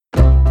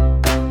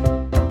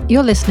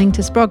You're listening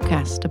to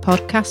Sprogcast, a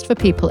podcast for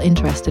people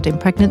interested in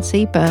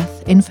pregnancy,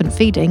 birth, infant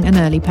feeding and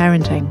early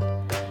parenting.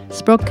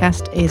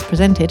 Sprogcast is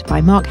presented by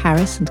Mark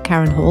Harris and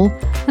Karen Hall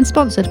and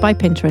sponsored by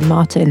Pinter &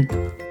 Martin.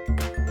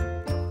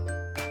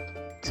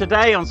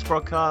 Today on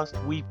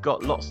Sprogcast, we've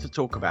got lots to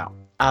talk about.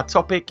 Our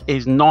topic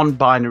is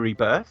non-binary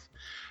birth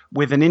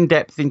with an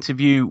in-depth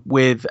interview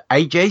with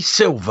AJ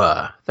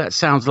Silver. That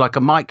sounds like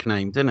a mic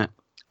name, doesn't it?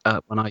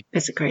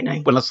 It's a great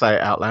name. When I say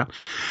it out loud.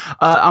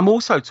 I'm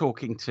also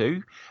talking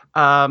to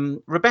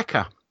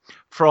Rebecca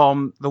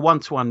from the One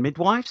To One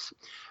Midwives.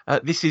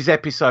 This is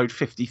episode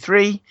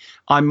 53.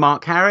 I'm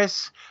Mark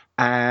Harris,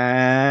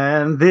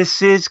 and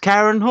this is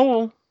Karen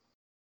Hall.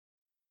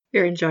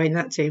 You're enjoying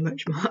that too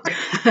much, Mark.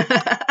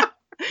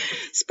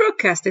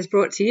 Sprogcast is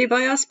brought to you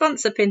by our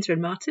sponsor, Pinter &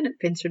 Martin at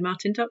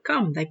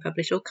pinterandmartin.com. They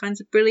publish all kinds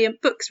of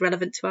brilliant books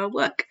relevant to our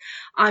work.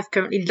 I've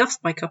currently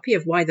lost my copy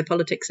of Why the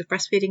Politics of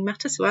Breastfeeding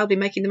Matter, so I'll be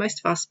making the most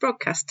of our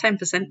Sprogcast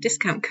 10%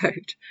 discount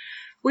code.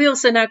 We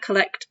also now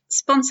collect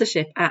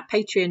sponsorship at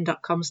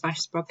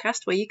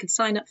patreon.com/Sprogcast, where you can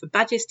sign up for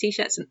badges,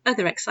 t-shirts and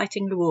other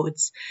exciting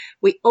rewards.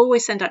 We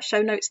always send out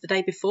show notes the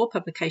day before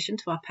publication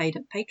to our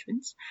paid-up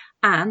patrons,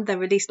 and they're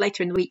released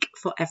later in the week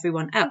for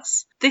everyone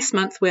else. This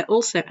month, we're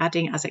also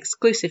adding as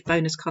exclusive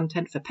bonus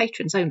content for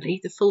patrons only,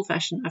 the full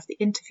version of the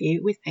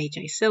interview with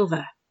AJ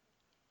Silver.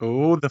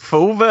 Oh, the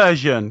full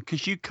version,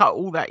 because you cut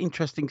all that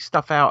interesting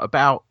stuff out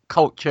about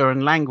culture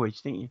and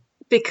language, didn't you?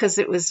 Because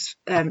it was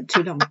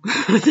too long,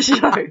 the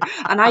show.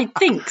 And I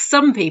think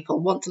some people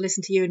want to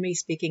listen to you and me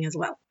speaking as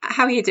well.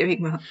 How are you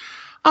doing, Mark?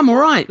 I'm all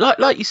right.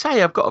 Like you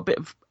say, I've got a bit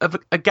of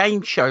a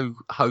game show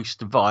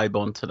host vibe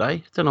on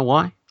today. Don't know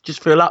why.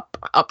 Just feel up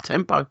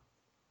tempo.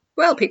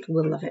 Well, people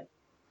will love it.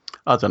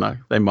 I don't know.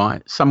 They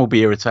might. Some will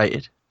be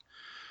irritated.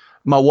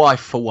 My wife,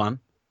 for one.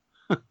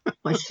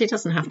 Well, she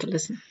doesn't have to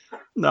listen.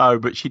 No,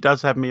 but she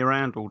does have me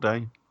around all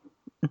day.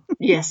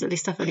 Yes, at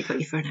least I've only got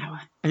you for an hour.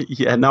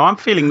 Yeah, no, I'm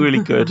feeling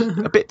really good.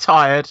 A bit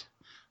tired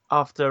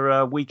after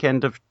a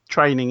weekend of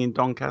training in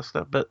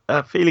Doncaster, but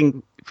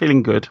feeling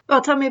good.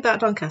 Well, tell me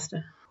about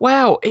Doncaster.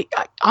 Well,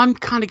 I'm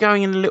kind of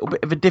going in a little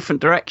bit of a different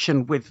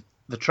direction with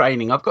the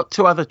training. I've got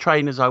two other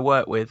trainers I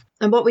work with.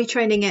 And what were you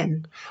training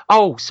in?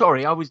 Oh,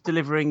 sorry, I was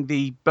delivering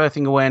the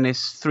birthing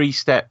awareness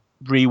 3-step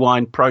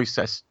rewind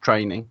process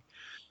training,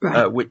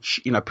 right. Which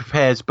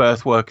prepares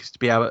birth workers to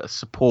be able to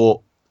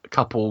support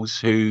couples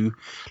who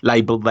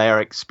label their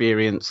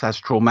experience as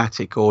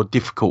traumatic or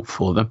difficult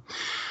for them.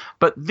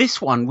 But this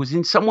one was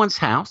in someone's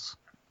house.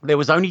 There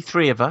was only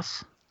 3 of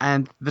us,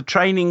 and the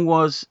training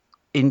was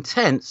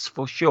intense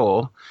for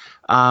sure.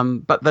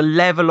 But the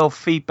level of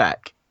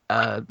feedback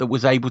that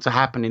was able to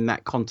happen in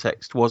that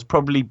context was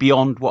probably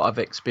beyond what I've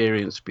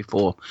experienced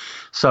before.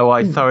 So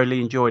I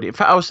thoroughly enjoyed it. In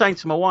fact, I was saying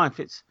to my wife,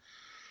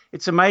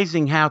 it's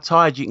amazing how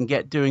tired you can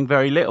get doing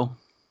very little.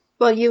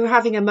 Well, you were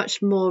having a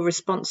much more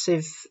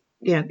responsive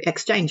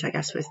exchange, I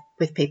guess,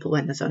 with people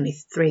when there's only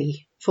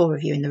 3-4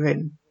 of you in the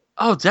room.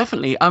 Oh,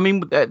 definitely. I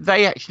mean,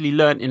 they actually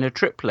learnt in a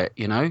triplet,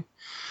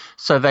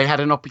 So they had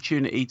an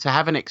opportunity to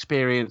have an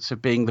experience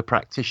of being the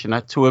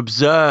practitioner, to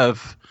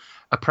observe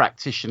a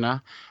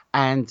practitioner,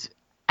 and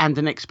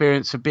an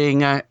experience of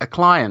being a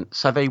client.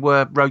 So they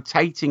were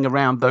rotating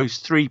around those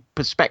 3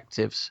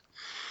 perspectives.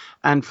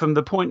 And from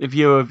the point of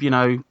view of,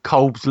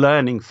 Kolb's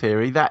learning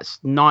theory, that's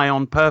nigh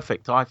on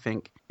perfect, I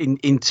think,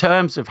 in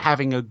terms of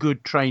having a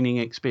good training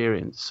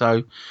experience.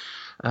 So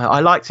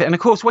I liked it. And,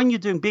 of course, when you're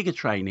doing bigger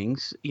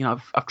trainings,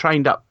 I've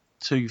trained up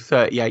to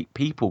 38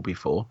 people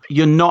before.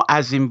 You're not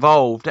as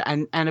involved.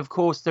 And of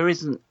course, there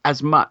isn't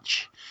as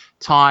much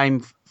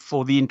time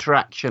for the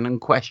interaction and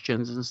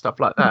questions and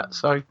stuff like that.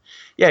 So,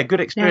 yeah,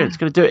 good experience.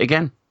 Going to do it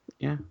again.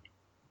 Yeah.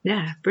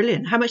 Yeah,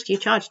 brilliant. How much do you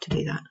charge to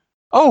do that?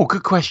 Oh,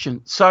 good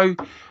question. So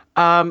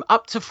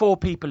up to 4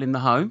 people in the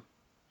home.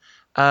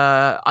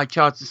 I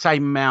charge the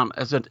same amount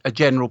as a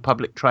general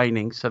public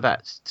training, so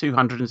that's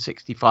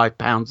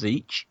 £265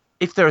 each.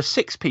 If there are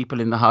 6 people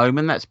in the home,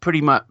 and that's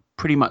pretty much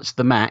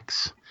the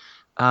max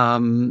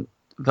that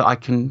I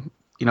can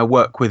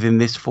work with in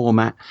this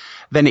format,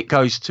 then it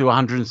goes to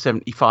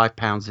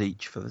 £175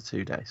 each for the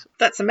 2 days.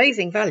 That's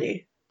amazing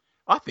value.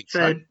 I think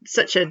so.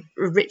 Such a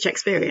rich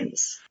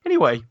experience.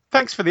 Anyway,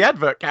 thanks for the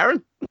advert,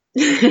 Karen.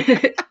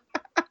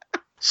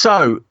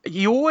 So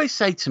you always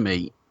say to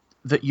me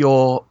that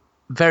you're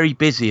very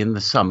busy in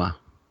the summer,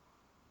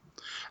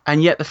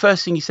 and yet the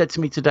first thing you said to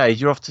me today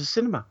is you're off to the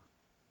cinema.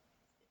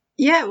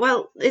 Yeah,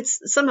 well,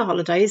 it's summer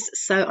holidays,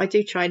 so I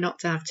do try not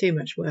to have too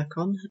much work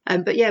on.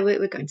 But yeah,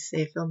 we're going to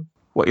see a film.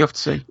 What are you off to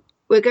see?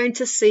 We're going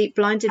to see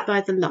Blinded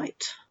by the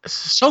Light.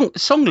 It's a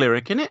song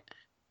lyric, isn't it?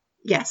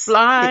 Yes.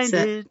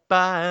 Blinded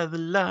by the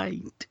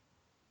light.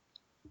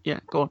 Yeah,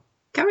 go on.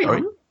 Carry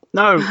on.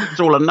 No, that's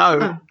all I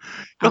know.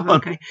 Go on.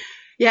 Okay.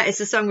 Yeah,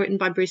 it's a song written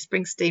by Bruce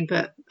Springsteen,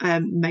 but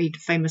made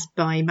famous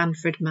by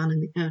Manfred Mann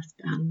and the Earth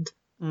Band.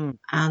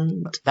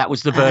 And that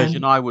was the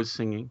version I was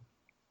singing.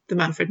 The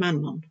Manfred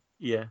Mann one?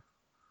 Yeah.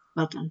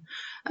 Well done.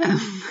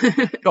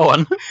 Go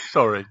on.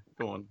 Sorry.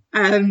 Go on.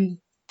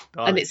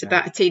 And it's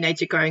about a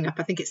teenager growing up.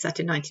 I think it's set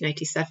in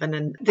 1987.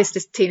 And this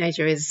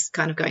teenager is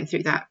kind of going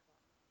through that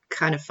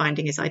kind of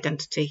finding his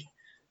identity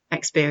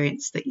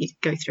experience that you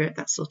go through at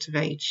that sort of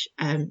age.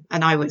 And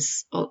I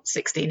was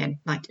 16 in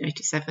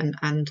 1987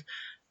 and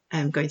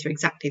going through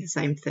exactly the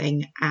same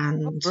thing,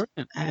 and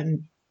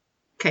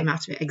came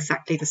out of it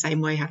exactly the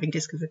same way, having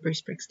discovered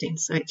Bruce Springsteen.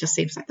 So it just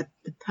seems like the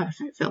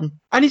perfect film.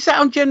 And is that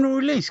on general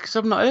release? Because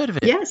I've not heard of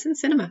it. Yeah, it's in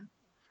cinema.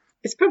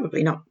 It's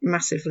probably not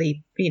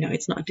massively,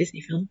 it's not a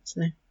Disney film,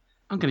 so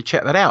I'm going to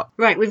check that out.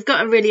 Right, we've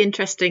got a really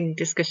interesting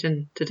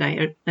discussion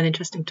today, an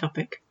interesting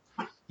topic.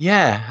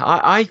 Yeah,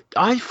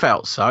 I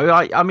felt so.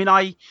 I mean,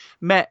 I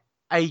met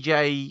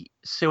AJ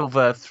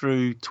Silver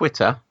through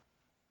Twitter.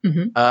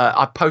 Mm-hmm.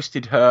 I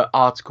posted her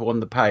article on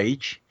the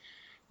page,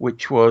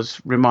 which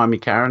was, remind me,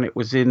 Karen, it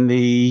was in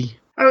the...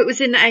 Oh, it was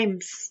in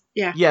Ames,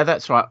 yeah. Yeah,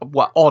 that's right.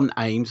 Well, on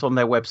Ames, on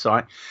their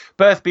website.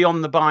 Birth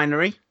Beyond the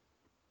Binary.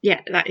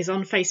 Yeah, that is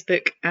on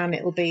Facebook, and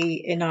it'll be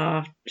in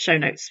our show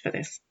notes for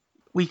this.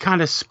 We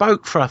kind of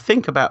spoke for, I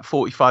think, about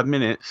 45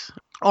 minutes.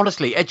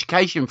 Honestly,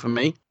 education for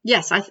me.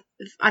 Yes,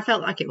 I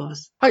felt like it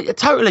was. A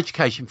total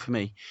education for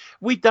me.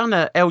 We've done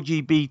a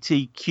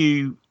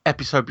LGBTQ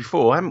episode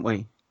before, haven't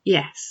we?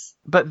 Yes.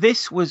 But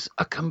this was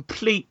a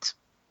complete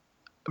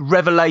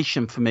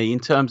revelation for me in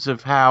terms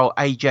of how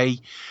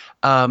AJ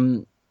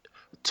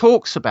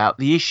talks about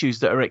the issues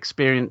that are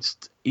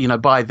experienced,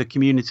 by the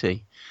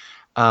community.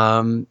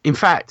 In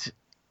fact,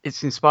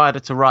 it's inspired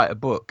her to write a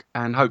book,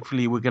 and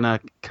hopefully we're going to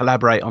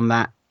collaborate on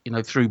that,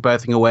 through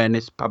Birthing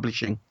Awareness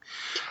Publishing.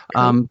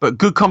 Cool. But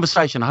good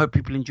conversation. I hope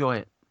people enjoy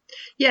it.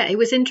 Yeah, it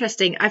was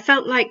interesting. I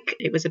felt like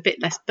it was a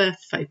bit less birth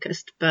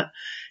focused, but,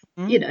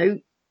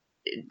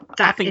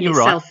 that in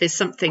itself is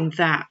something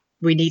that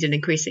we need an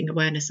increasing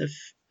awareness of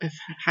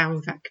how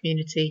that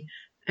community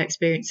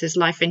experiences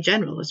life in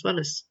general, as well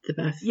as the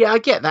birth. Yeah, I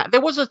get that.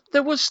 There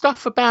was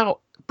stuff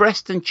about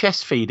breast and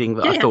chest feeding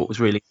that I thought was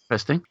really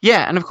interesting.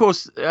 Yeah, and of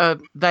course,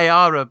 they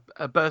are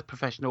a birth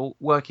professional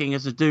working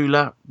as a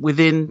doula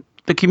within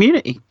the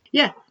community.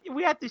 Yeah.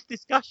 We had this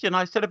discussion,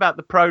 I said about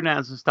the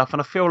pronouns and stuff,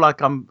 and I feel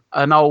like I'm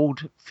an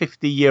old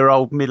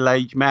 50-year-old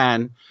middle-aged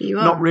man,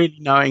 not really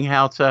knowing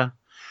how to...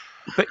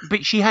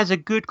 But she has a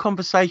good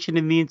conversation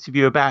in the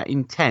interview about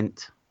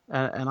intent,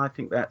 and I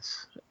think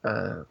that's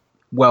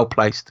well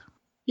placed.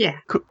 Yeah.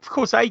 Of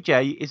course,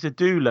 AJ is a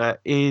doula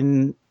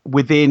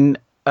within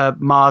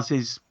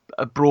Mars's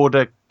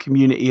broader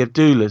community of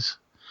doulas,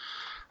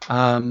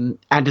 and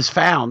has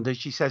found, as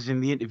she says in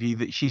the interview,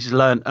 that she's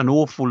learned an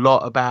awful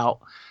lot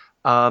about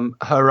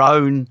her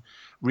own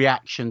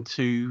reaction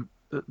to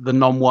the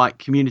non-white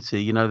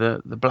community,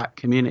 the black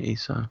community.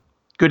 So,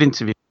 good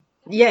interview.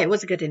 Yeah, it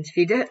was a good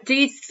interview. Do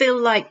you feel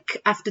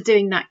like after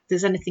doing that,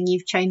 there's anything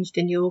you've changed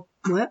in your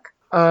work?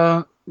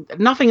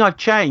 Nothing I've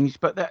changed,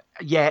 but there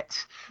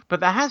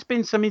has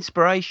been some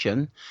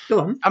inspiration. Go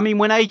on. I mean,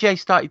 when AJ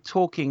started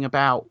talking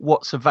about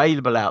what's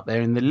available out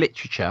there in the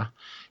literature,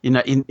 in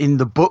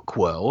the book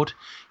world,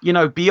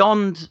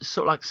 beyond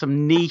sort of like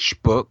some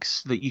niche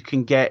books that you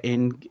can get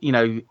in,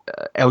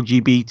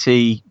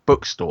 LGBT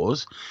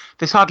bookstores,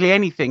 there's hardly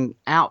anything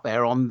out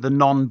there on the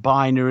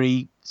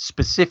non-binary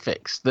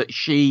specifics that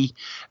she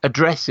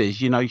addresses.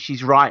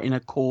 She's writing a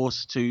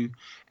course to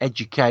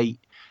educate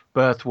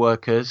birth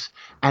workers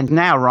and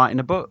now writing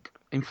a book.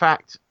 In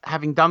fact,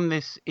 having done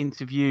this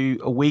interview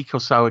a week or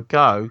so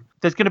ago,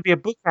 there's going to be a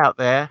book out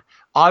there,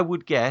 I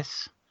would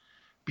guess,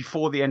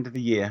 before the end of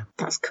the year.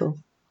 That's cool.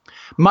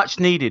 Much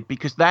needed,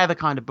 because they're the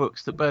kind of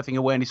books that Birthing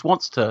Awareness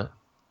wants to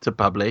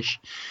publish,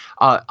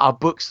 are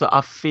books that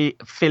are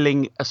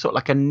filling a sort of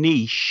like a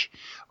niche,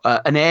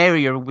 an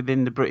area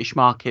within the British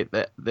market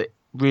that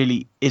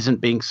really isn't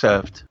being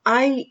served.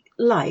 I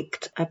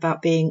liked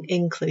about being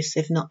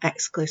inclusive, not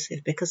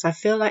exclusive, because I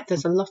feel like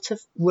there's a lot of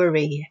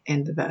worry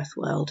in the birth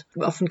world,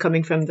 often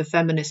coming from the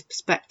feminist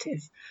perspective,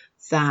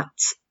 that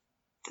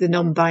the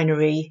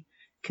non-binary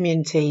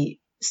community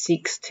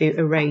seeks to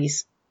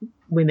erase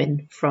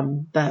women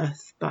from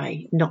birth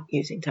by not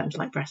using terms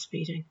like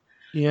breastfeeding,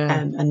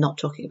 and not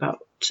talking about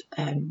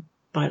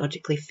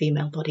biologically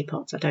female body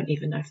parts. I don't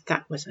even know if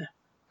that was a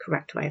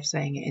correct way of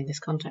saying it in this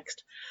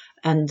context.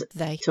 And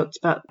they talked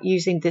about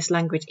using this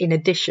language in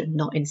addition,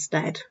 not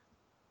instead.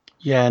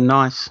 Yeah,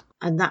 nice.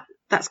 And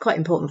that's quite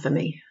important for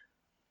me.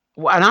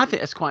 Well, and I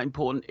think that's quite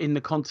important in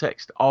the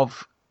context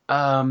of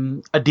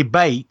a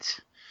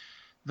debate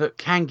that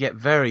can get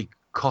very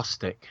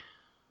caustic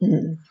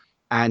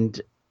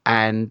and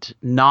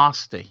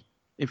nasty.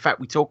 In fact,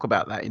 we talk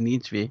about that in the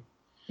interview.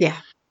 Yeah.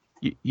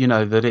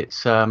 That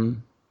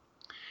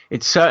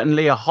it's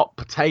certainly a hot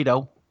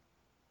potato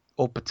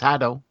or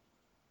potato.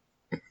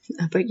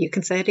 But you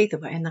can say it either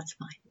way, and that's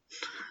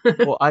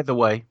fine. Or either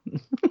way.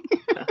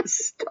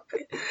 Stop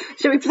it.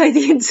 Shall we play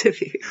the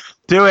interview?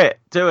 Do it.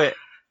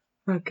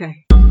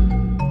 Okay.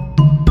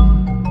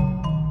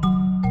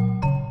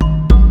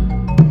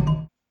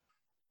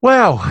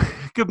 Well,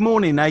 good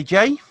morning,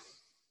 AJ.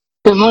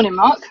 Good morning,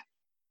 Mark.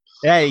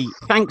 Hey,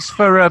 thanks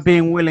for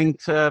being willing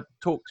to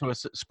talk to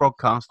us at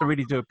Sprogcast. I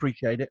really do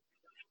appreciate it.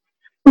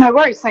 No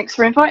worries. Thanks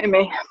for inviting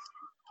me.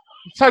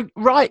 So,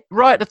 right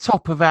at the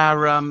top of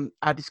our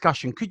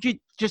discussion, could you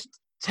just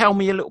tell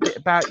me a little bit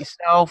about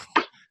yourself,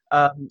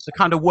 the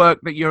kind of work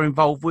that you're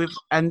involved with,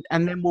 and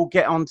then we'll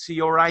get on to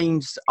your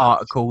AIMS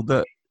article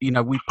that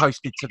we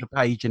posted to the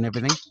page and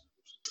everything.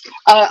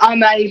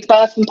 I'm a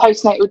birth and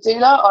postnatal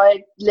doula.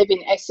 I live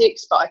in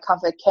Essex, but I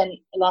cover Kent,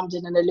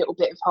 London, and a little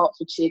bit of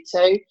Hertfordshire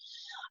too.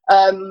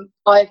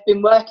 I've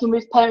been working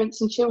with parents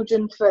and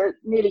children for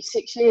nearly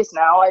 6 years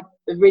now. I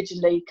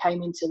originally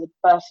came into the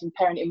birth and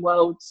parenting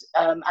world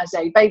as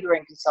a baby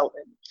wearing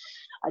consultant.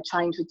 I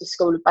trained with the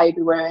School of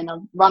Baby Wearing. I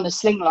run a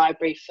sling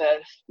library for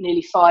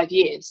nearly 5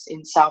 years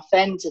in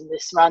Southend and the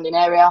surrounding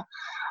area,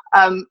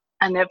 and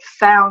I've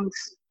found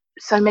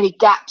so many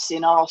gaps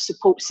in our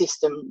support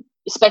system,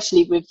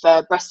 especially with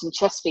breast and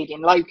chest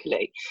feeding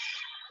locally.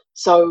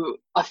 So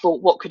I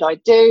thought, what could I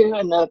do?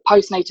 And the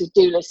postnatal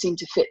doula seemed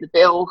to fit the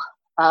bill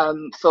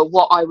for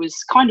what I was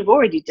kind of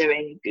already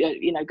doing.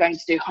 Going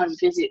to do home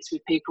visits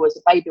with people as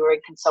a baby wearing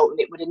consultant,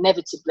 it would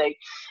inevitably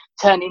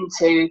turn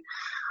into,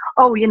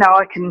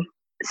 I can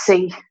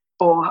see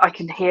or I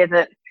can hear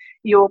that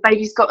your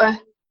baby's got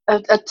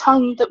a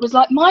tongue that was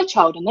like my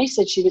child, and they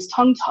said she was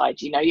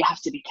tongue-tied. You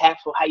have to be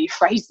careful how you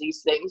phrase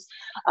these things,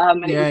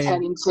 and it would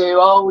turn into,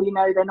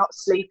 they're not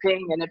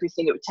sleeping and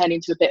everything. It would turn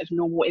into a bit of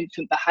normal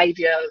infant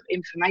behaviour,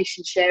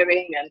 information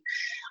sharing, and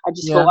I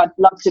just thought I'd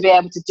love to be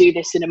able to do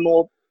this in a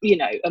more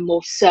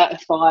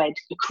certified,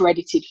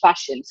 accredited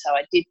fashion. So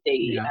I did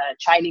the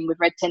training with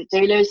Red Tent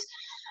Doulas.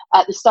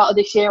 At the start of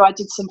this year, I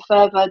did some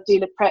further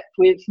doula prep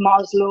with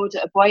Mars Lord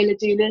at Abuela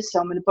Doulas. So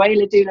I'm an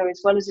Abuela doula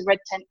as well as a Red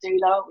Tent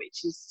Doula,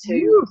 which is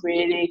two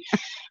really,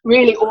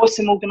 really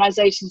awesome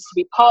organisations to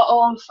be part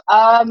of.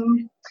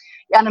 And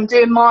I'm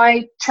doing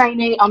my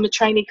training. I'm a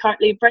trainee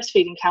currently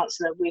breastfeeding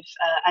counsellor with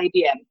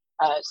ABM.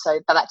 So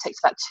that takes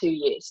about 2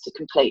 years to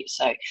complete.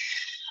 So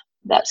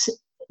that's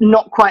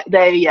not quite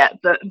there yet,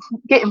 but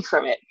getting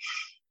through it.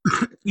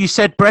 You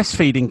said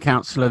breastfeeding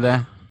counsellor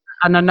there.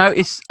 And I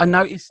noticed,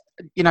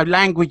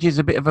 language is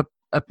a bit of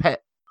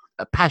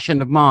a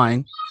passion of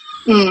mine.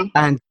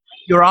 And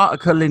your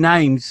article in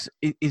AIMS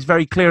is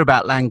very clear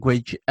about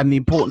language and the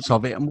importance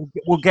of it, and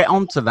we'll get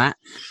on to that.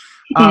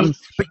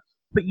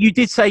 But you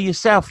did say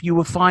yourself you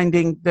were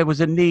finding there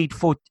was a need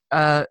for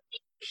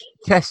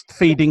chest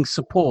feeding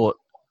support,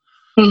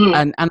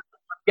 and I'm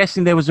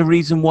guessing there was a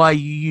reason why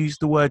you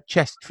used the word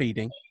chest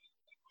feeding.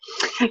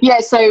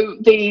 Yeah, so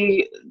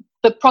the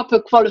proper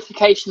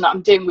qualification that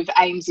I'm doing with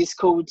AIMS is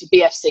called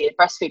BFC, a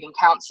breastfeeding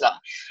counsellor.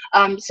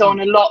 So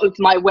on a lot of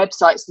my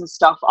websites and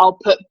stuff, I'll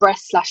put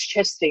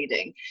breast/chest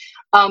feeding.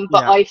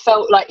 But I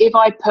felt like if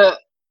I put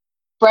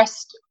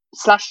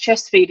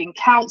breast/chest feeding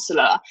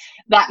counsellor,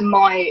 that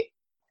might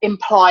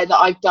imply that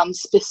I've done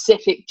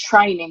specific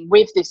training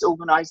with this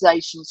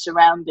organisation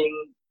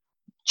surrounding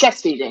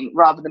chest feeding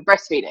rather than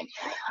breastfeeding.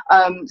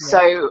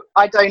 So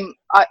I don't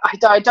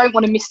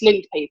want to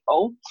mislead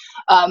people,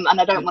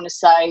 and I don't want to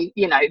say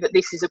that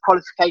this is a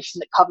qualification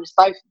that covers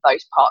both of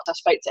those parts. I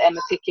spoke to Emma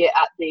Pickett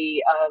at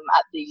the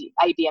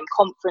ABM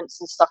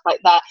conference and stuff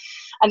like that,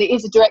 and it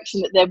is a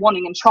direction that they're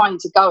wanting and trying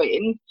to go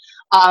in,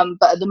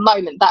 but at the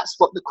moment that's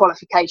what the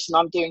qualification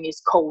I'm doing is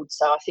called.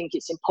 So I think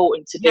it's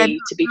important to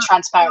be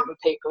transparent with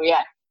people.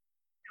 I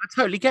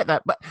totally get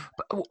that, but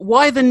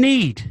why the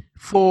need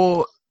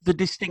for the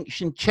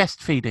distinction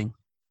chest feeding?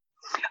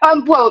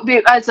 Well,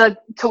 as I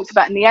talked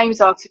about in the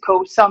AIMS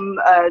article, some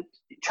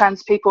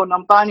trans people,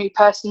 non-binary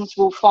persons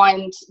will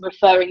find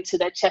referring to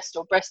their chest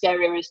or breast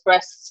area as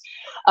breasts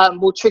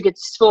will trigger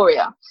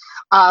dysphoria.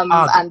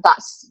 And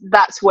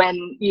that's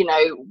when,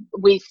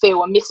 we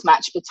feel a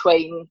mismatch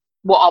between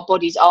what our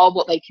bodies are,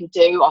 what they can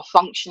do, our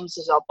functions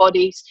as our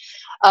bodies,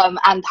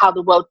 and how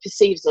the world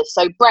perceives us.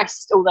 So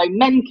breast, although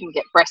men can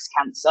get breast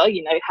cancer,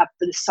 have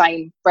the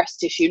same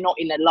breast tissue, not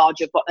in a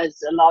larger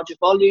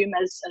volume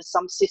as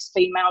some cis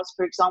females,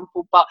 for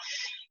example, but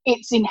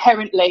it's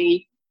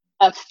inherently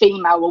a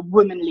female or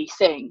womanly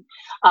thing.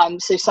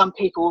 So some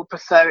people will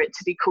prefer it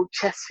to be called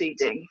chest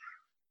feeding.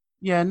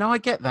 Yeah, no, I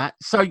get that.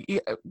 So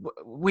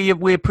we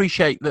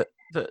appreciate that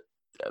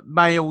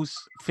males,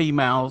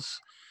 females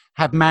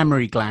have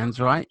mammary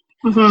glands, right?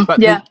 But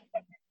the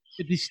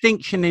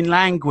distinction in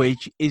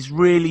language is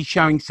really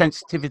showing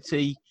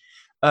sensitivity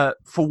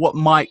for what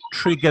might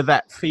trigger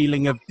that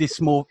feeling of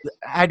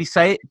how do you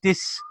say it?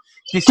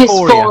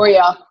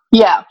 Dysphoria.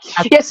 Yeah.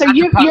 So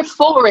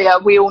euphoria,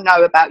 we all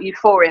know about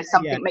euphoria.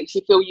 Something makes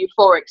you feel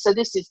euphoric. So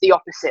this is the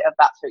opposite of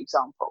that, for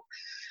example.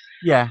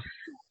 Yeah.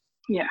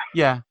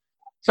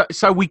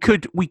 So we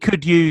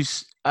could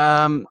use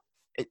other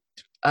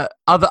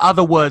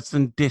words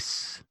than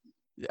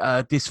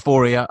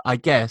dysphoria, I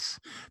guess,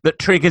 that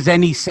triggers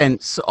any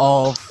sense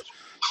of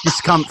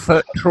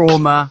discomfort,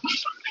 trauma,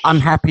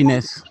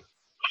 unhappiness.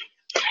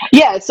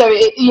 Yeah, so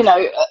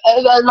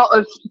a lot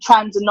of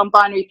trans and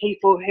non-binary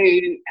people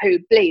who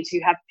bleed, who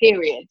have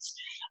periods,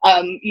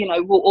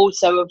 will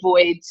also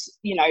avoid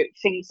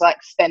things like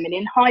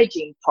feminine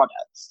hygiene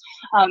products,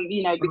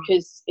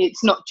 because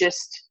it's not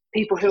just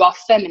people who are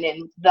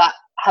feminine that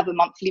have a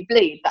monthly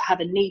bleed, that have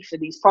a need for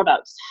these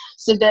products.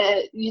 So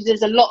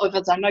there's a lot of,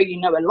 as I know you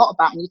know a lot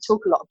about and you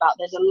talk a lot about,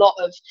 there's a lot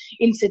of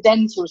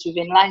incidentals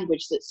within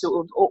language that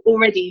sort of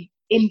already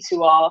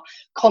into our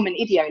common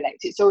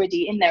idiolect. It's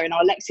already in there in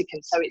our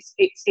lexicon, so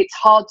it's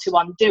hard to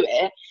undo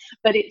it.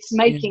 But it's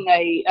making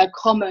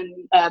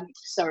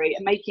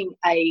making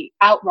a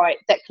outright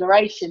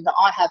declaration that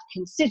I have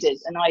considered,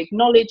 and I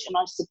acknowledge and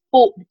I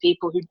support the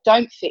people who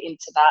don't fit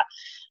into that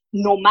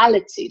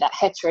normality, that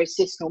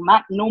hetero-cis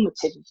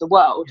normative of the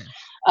world,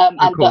 and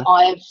that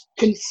I've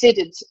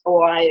considered,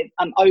 or I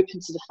am open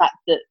to the fact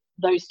that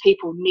those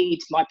people need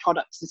my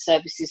products and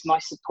services, my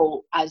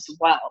support as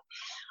well.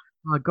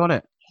 I got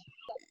it.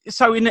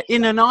 So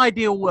in an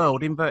ideal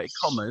world, inverted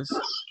commas,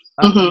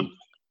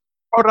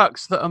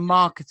 products that are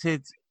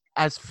marketed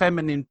as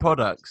feminine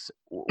products,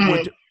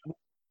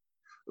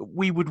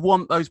 we would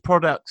want those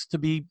products to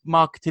be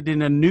marketed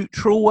in a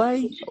neutral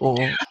way, or?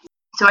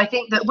 So I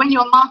think that when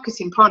you're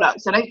marketing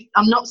products,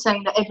 I'm not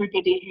saying that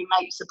everybody who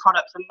makes a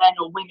product for men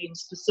or women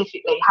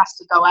specifically has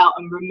to go out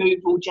and remove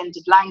all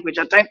gendered language.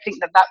 I don't think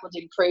that would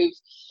improve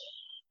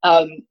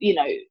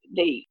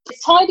the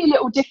tiny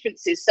little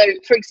differences. So,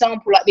 for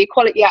example, like the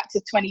Equality Act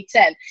of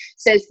 2010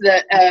 says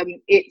that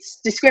it's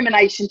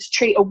discrimination to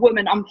treat a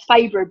woman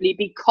unfavourably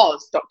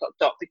because ...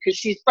 because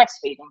she's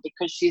breastfeeding,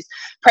 because she's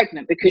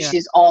pregnant, because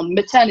she's on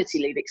maternity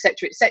leave,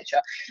 etc.,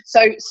 etc.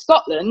 So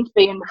Scotland,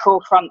 being the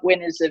forefront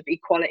winners of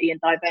equality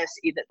and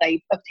diversity that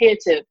they appear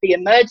to be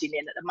emerging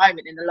in at the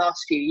moment in the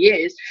last few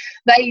years,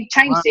 they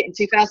changed it in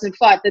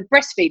 2005. The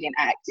Breastfeeding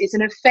Act is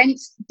an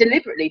offence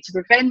deliberately to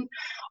prevent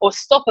or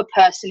stop a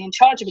person in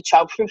charge of a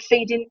child from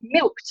feeding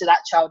milk to that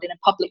child in a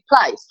public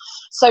place.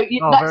 So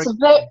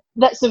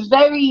that's a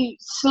very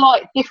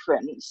slight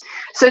difference.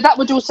 So that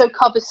would also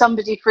cover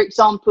somebody, for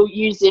example,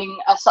 using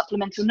a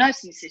supplemental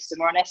nursing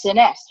system or an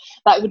SNS.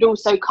 That would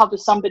also cover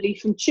somebody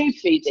from tube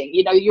feeding.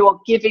 You are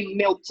giving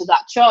milk to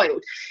that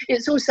child.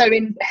 It's also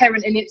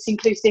inherent in its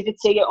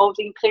inclusivity of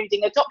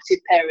including adoptive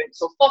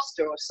parents or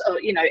foster or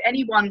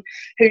anyone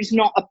who's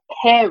not a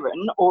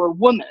parent or a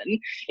woman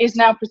is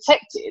now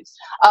protected.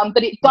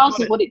 But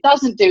what it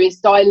doesn't do is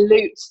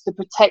dilute the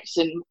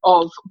protection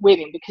of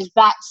women, because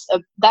that's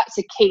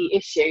a key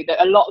issue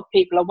that a lot of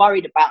people are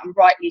worried about, and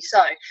rightly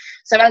so.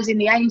 So as in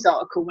the Ames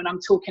article, when I'm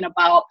talking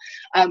about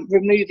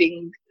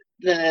removing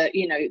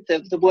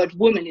the word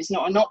woman is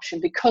not an option,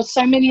 because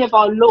so many of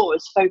our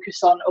laws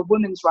focus on a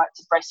woman's right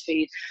to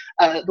breastfeed.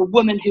 The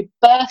woman who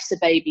births a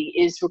baby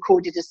is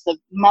recorded as the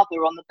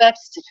mother on the birth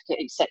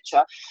certificate,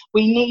 etc.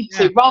 We need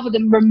to, rather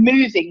than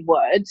removing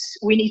words,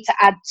 we need to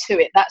add to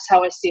it. That's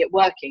how I see it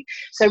working.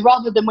 So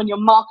rather than when you're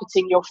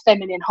marketing your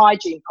feminine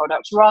hygiene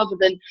products, rather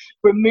than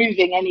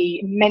removing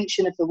any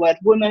mention of the word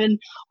woman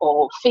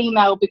or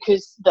female,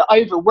 because the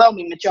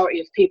overwhelming majority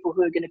of people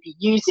who are going to be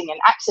using and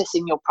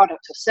accessing your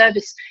product or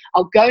service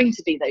are going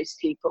to be those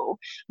people,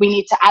 we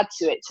need to add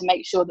to it to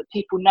make sure that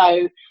people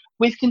know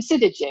we've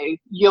considered you,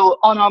 you're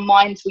on our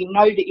minds, we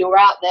know that you're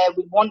out there,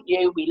 we want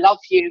you, we love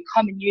you,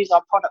 come and use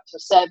our product or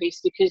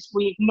service because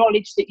we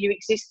acknowledge that you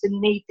exist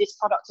and need this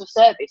product or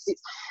service.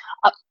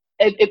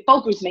 It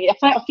boggles me. I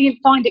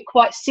find it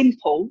quite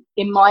simple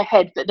in my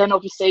head, but then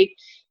obviously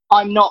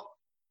I'm not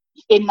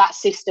in that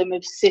system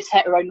of cis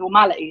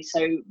heteronormality,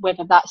 so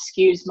whether that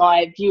skews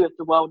my view of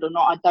the world or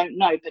not, I don't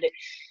know, but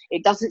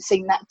it doesn't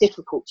seem that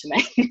difficult to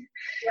me.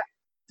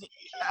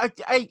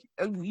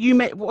 You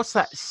met, what's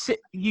that?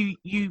 You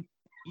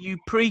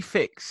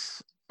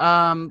prefix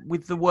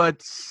with the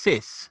word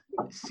cis,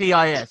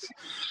 CIS.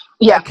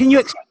 Yeah. Can you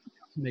explain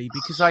it to me,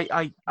 because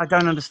I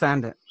don't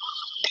understand it?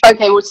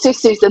 Okay, well,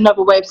 cis is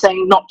another way of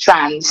saying not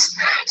trans.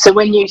 So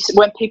when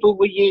people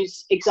will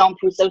use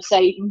examples, they'll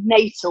say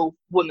natal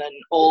woman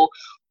or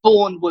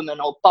born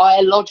woman or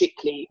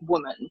biologically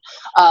woman,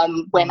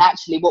 when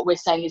actually what we're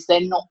saying is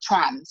they're not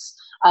trans.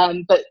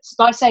 But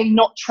by saying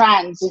not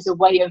trans is a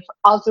way of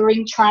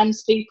othering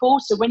trans people.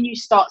 So when you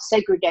start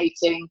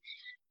segregating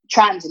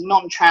trans and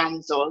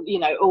non-trans, or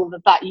all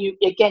of that, you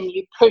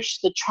push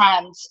the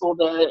trans or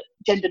the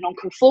gender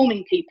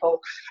non-conforming people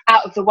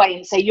out of the way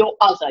and say you're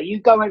other, you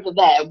go over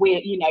there,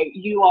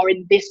 you are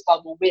in this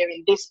bubble, we're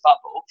in this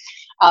bubble,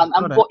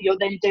 and what you're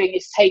then doing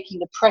is taking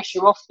the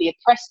pressure off the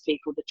oppressed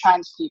people, the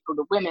trans people,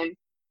 the women,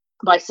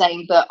 by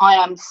saying that I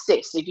am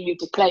cis. If you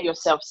declare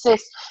yourself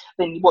cis,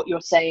 then what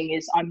you're saying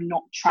is I'm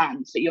not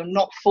trans, but you're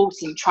not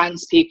forcing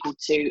trans people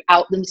to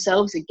out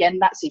themselves. Again,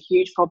 that's a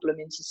huge problem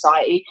in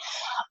society,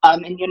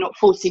 and you're not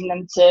forcing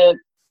them to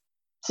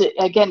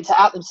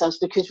out themselves,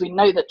 because we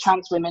know that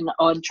trans women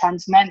and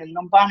trans men and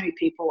non-binary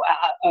people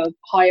are at a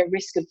higher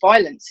risk of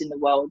violence in the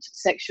world,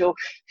 sexual,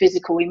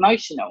 physical,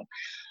 emotional.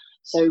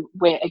 So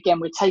we're taking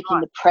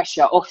the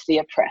pressure off the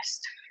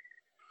oppressed.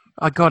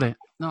 I got it.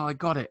 No, I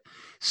got it.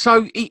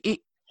 So,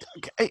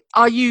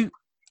 are you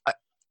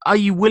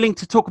willing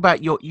to talk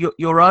about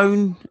your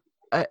own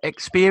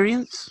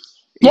experience?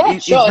 Yeah,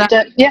 sure.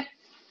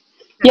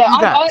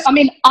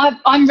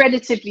 I'm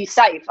relatively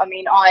safe. I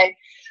mean,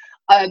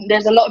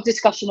 there's a lot of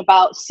discussion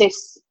about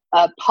cis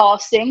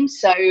passing.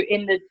 So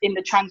in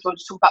the trans world,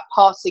 you talk about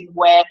passing,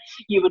 where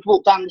you would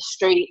walk down the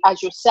street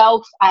as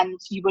yourself and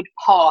you would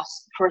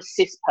pass for a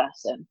cis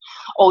person,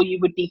 or you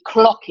would be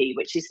clocky,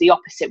 which is the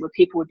opposite, where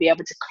people would be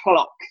able to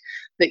clock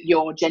that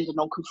you're gender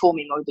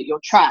non-conforming or that you're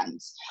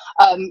trans.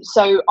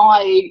 So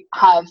I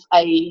have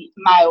a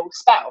male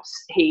spouse.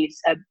 He's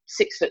a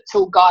 6 foot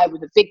tall guy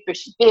with a big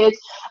bushy beard,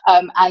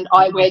 and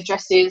I wear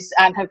dresses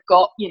and have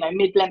got, you know,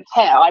 mid-length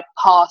hair. I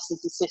pass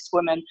as a cis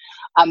woman,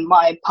 and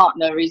my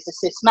partner is a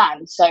cis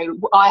man. So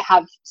I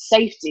have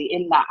safety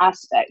in that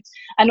aspect,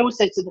 and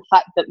also to the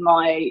fact that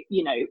my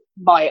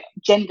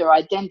gender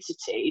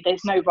identity,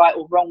 there's no right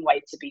or wrong way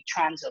to be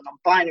trans or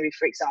non-binary,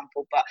 for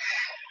example, but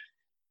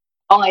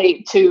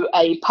to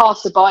a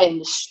passerby in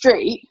the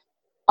street,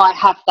 I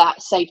have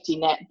that safety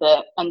net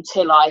that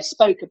until I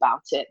spoke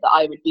about it, that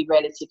I would be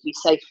relatively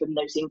safe from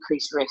those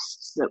increased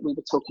risks that we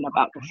were talking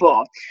about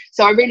before.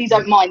 So I really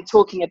don't mind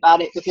talking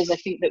about it, because I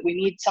think that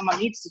someone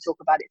needs to talk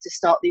about it to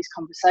start these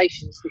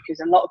conversations, because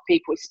a lot of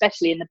people,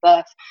 especially in the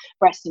birth,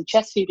 breast and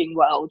chest feeding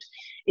world,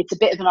 it's a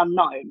bit of an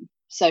unknown.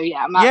 So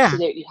yeah, I'm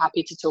absolutely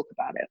happy to talk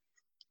about it.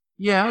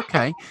 Yeah,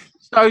 okay.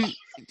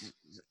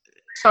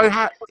 So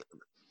how,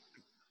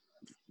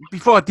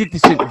 before I did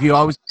this interview,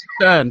 I was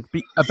concerned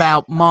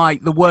about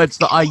the words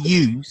that I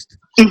used,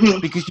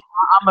 because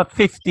I'm a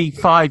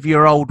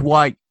 55-year-old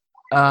white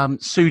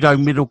pseudo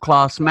middle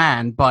class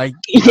man. That's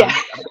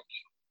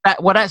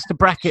the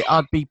bracket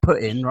I'd be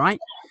put in, right?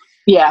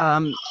 Yeah.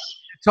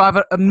 So I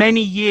have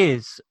many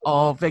years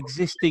of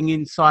existing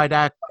inside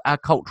our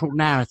cultural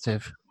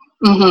narrative.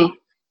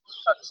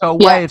 So a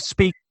way of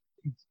speaking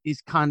is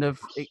kind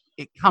of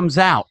it comes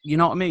out. You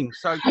know what I mean?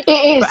 So it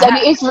is, and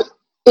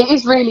it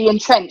is really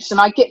entrenched, and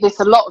I get this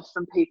a lot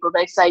from people.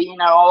 They say,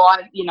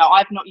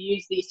 I've not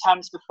used these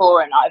terms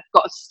before, and I've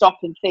got to stop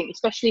and think,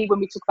 especially when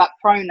we talk about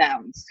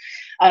pronouns.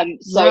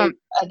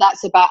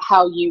 That's about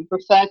how you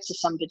refer to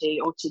somebody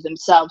or to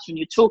themselves when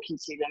you're talking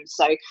to them.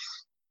 So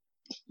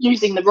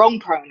using the wrong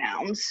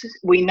pronouns,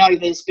 we know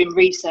there's been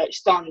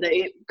research done that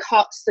it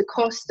cuts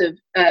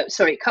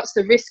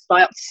the risk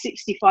by up to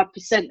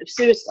 65% of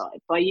suicide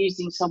by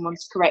using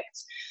someone's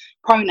correct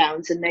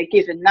pronouns and their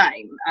given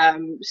name.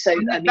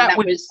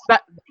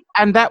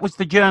 That was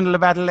the Journal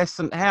of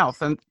Adolescent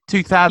Health in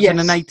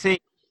 2018.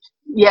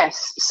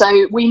 Yes,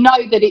 so we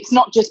know that it's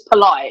not just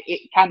polite, it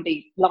can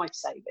be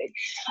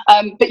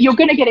life-saving. But you're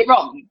going to get it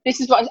wrong. This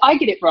is what I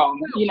get it wrong.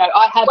 You know,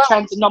 I have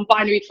trans and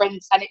non-binary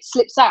friends, and it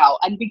slips out,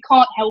 and we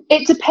can't help.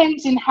 It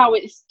depends in how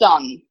it's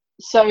done.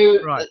 So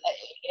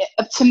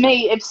to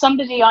me, if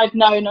somebody I've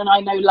known and I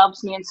know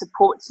loves me and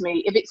supports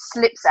me, if it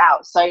slips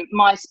out, so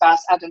my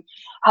spouse Adam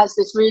has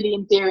this really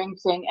endearing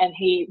thing, and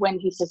when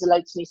he says hello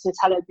to me, he says,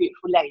 "Hello,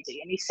 beautiful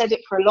lady," and he said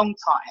it for a long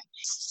time.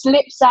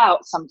 Slips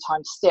out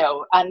sometimes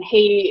still, and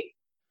he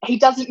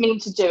doesn't mean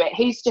to do it.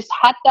 He's just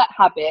had that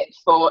habit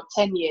for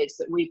 10 years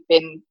that we've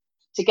been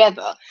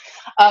together,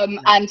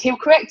 and he'll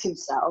correct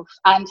himself,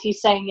 and he's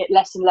saying it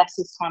less and less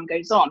as time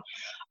goes on.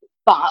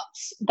 But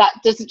that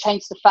doesn't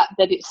change the fact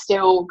that it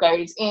still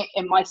goes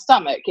in my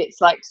stomach. It's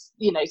like,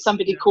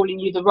 somebody calling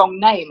you the wrong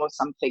name or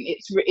something.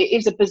 It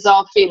is a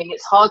bizarre feeling.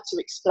 It's hard to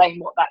explain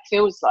what that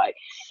feels like.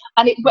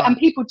 And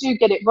people do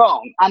get it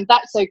wrong, and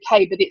that's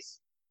okay. But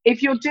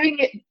if you're doing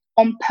it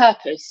on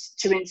purpose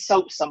to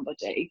insult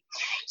somebody.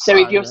 So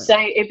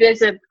if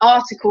there's an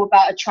article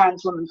about a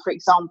trans woman, for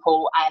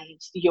example, and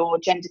you're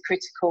gender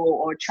critical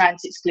or a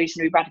trans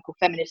exclusionary radical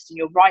feminist, and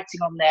you're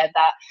writing on there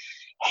that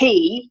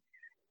he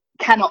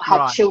cannot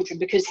have children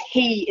because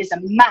he is a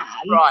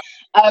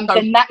man,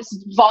 then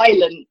that's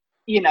violent,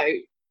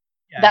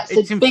 that's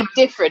a big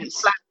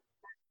difference.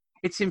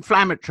 It's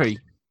inflammatory.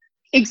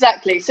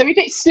 Exactly. So if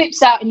it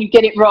slips out and you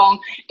get it wrong,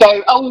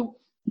 go, "Oh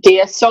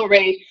dear,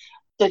 sorry,"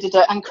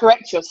 and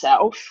correct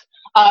yourself,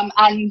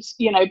 and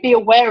be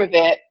aware of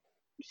it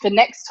for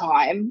next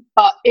time.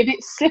 But if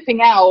it's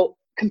slipping out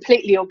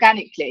completely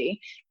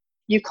organically,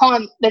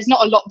 there's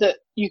not a lot that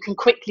you can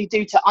quickly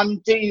do to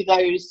undo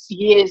those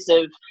years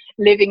of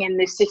living in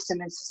this system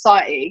and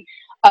society.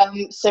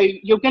 So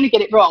you're going to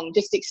get it wrong.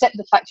 Just accept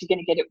the fact you're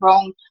going to get it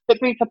wrong, but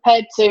be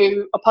prepared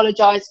to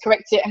apologize,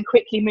 correct it, and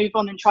quickly move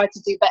on and try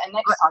to do better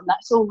next time.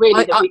 That's all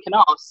really that we can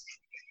ask.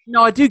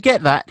 No, I do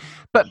get that,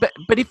 but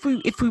if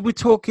we were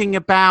talking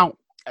about,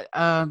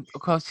 of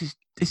course,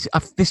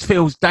 this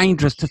feels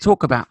dangerous to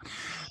talk about,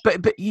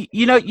 but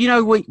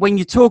when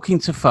you're talking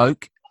to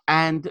folk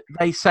and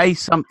they say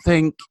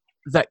something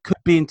that could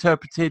be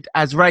interpreted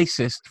as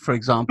racist, for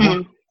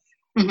example,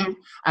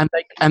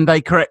 and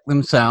they correct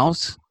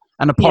themselves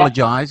and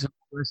apologize, and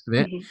the rest of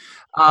it,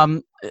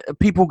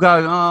 people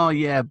go, "Oh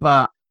yeah,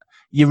 but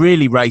you're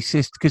really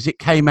racist because it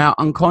came out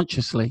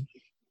unconsciously."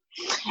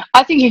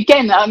 I think,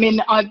 again, I'm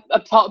a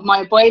part of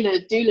my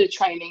abuela doula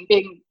training,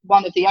 being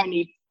one of the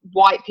only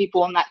white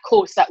people on that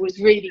course that was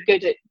really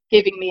good at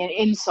giving me an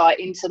insight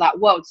into that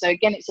world. So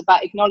again, it's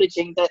about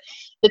acknowledging that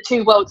the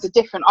two worlds are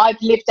different.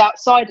 I've lived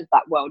outside of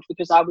that world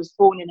because I was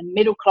born in a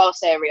middle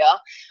class area.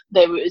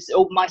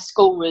 My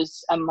school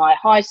was, and my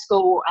high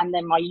school and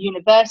then my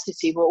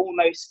university were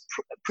almost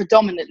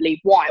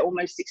predominantly white,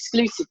 almost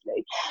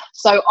exclusively.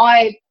 So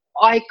I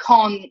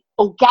can't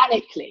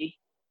organically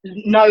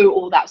know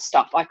all that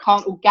stuff. I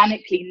can't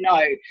organically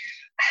know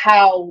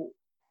how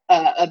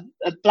a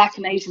Black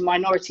and Asian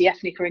minority,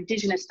 ethnic or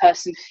Indigenous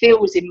person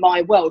feels in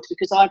my world,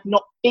 because I've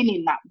not been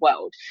in that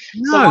world.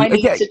 No, so I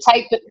need to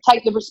take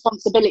the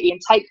responsibility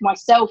and take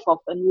myself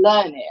off and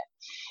learn it,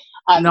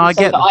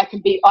 I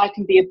can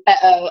be a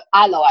better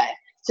ally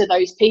to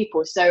those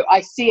people. So I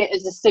see it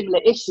as a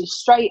similar issue.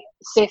 Straight,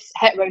 cis,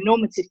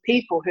 heteronormative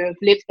people who have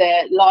lived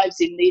their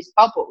lives in these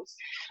bubbles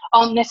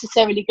aren't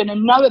necessarily going to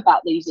know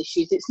about these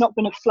issues. It's not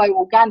going to flow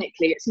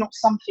organically. It's not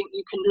something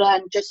you can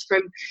learn just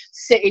from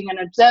sitting and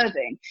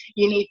observing.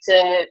 You need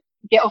to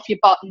get off your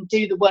butt and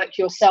do the work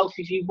yourself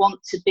if you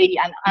want to be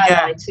an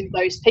ally to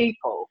those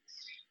people.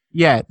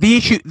 Yeah, the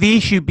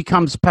issue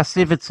becomes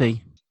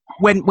passivity.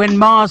 When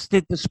Mars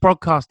did the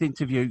Sprogcast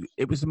interview,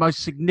 it was the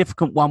most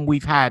significant one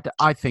we've had,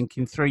 I think,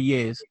 in 3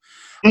 years.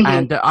 Mm-hmm.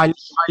 And I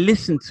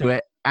listened to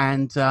it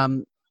and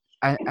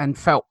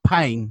felt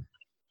pain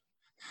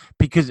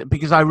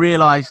because I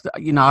realised,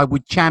 I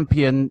would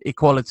champion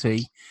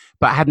equality,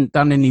 but hadn't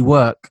done any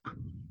work.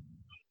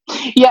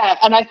 Yeah,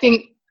 and I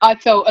think I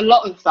felt a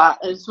lot of that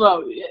as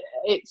well.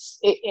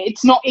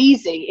 It's not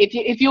easy.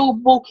 If you're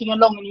walking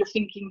along and you're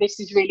thinking this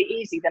is really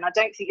easy, then I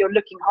don't think you're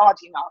looking hard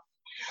enough.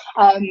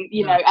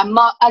 And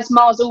as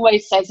Mars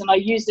always says, and I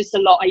use this a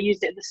lot, I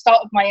used it at the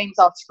start of my AIMS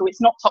article, it's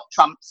not top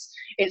trumps,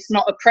 it's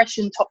not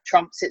oppression top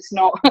trumps, it's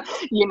not,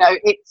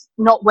 it's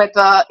not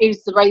whether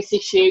is the race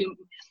issue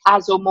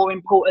as or more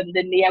important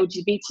than the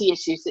LGBT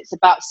issues. It's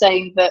about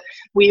saying that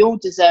we all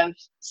deserve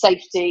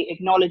safety,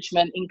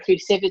 acknowledgement,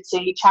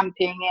 inclusivity,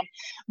 championing.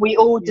 We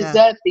all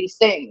deserve these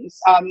things.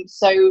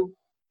 So,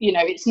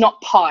 it's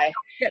not pie.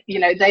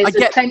 There's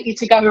plenty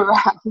to go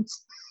around.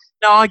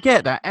 No, I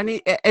get that, and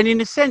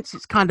in a sense,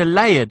 it's kind of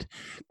layered,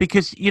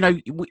 because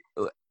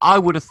I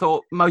would have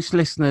thought most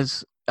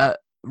listeners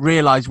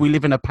realise we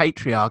live in a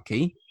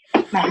patriarchy,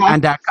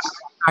 and our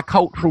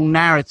cultural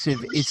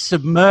narrative is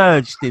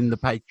submerged in the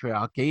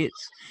patriarchy.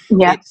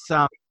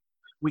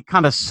 We're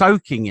kind of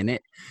soaking in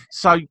it.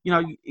 So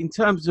in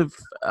terms of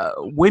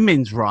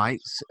women's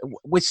rights,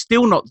 we're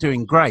still not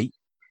doing great.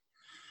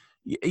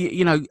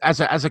 As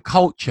a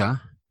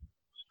culture,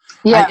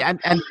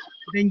 and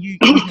then you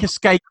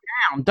cascade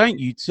down, don't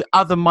you, to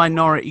other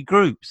minority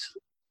groups?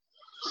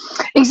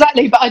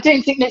 Exactly, but I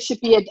don't think there should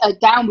be a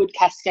downward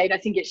cascade. I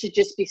think it should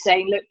just be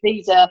saying, look,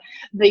 these are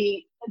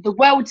the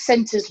world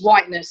centers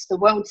whiteness, the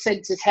world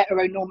centers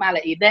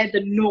heteronormality. They're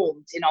the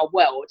norms in our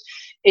world.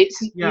 It's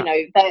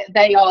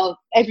they are,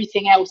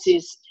 everything else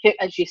is,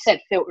 as you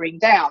said, filtering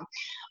down.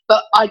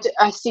 But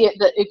I see it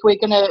that if we're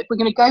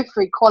gonna go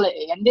for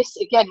equality, and this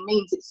again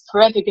means it's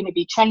forever going to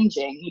be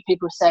changing.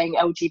 People are saying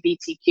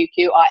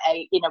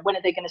LGBTQIA, when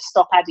are they going to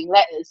stop adding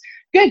letters?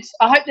 Good.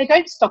 I hope they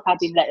don't stop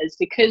adding letters,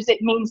 because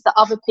it means that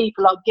other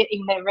people are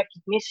getting their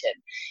recognition.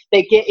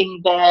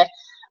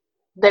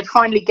 They're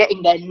finally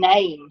getting their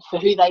name for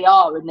who they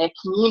are in their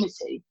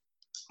community.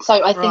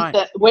 So I think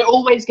that we're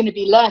always going to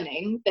be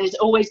learning. There's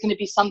always going to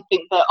be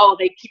something that,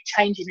 they keep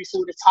changing this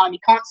all the time. You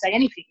can't say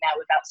anything now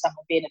without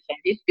someone being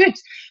offended. Good,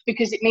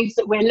 because it means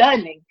that we're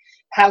learning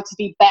how to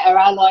be better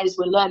allies.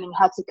 We're learning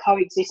how to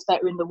coexist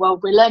better in the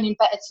world. We're learning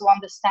better to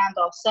understand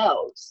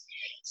ourselves.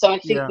 So I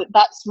think that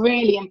that's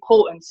really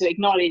important, to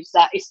acknowledge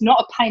that it's not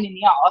a pain in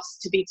the arse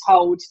to be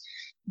told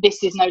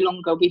this is no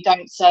longer, we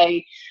don't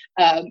say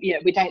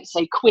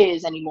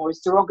queers anymore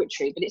as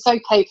derogatory, but it's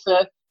okay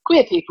for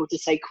queer people to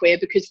say queer,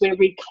 because we're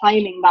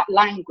reclaiming that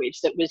language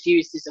that was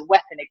used as a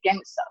weapon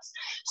against us.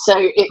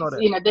 So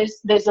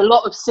there's a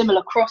lot of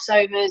similar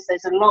crossovers,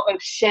 there's a lot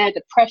of shared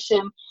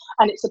oppression,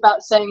 and it's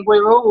about saying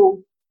we're all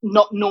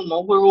not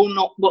normal, we're all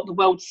not what the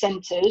world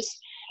centers.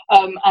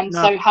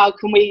 So how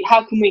can we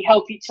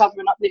help each other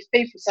and uplift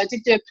people? So I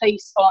did do a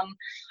piece on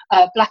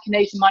Black and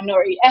Asian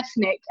minority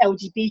ethnic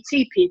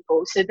LGBT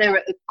people. So they're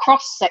at a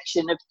cross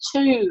section of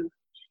two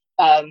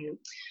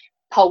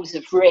poles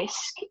of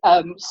risk.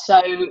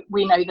 So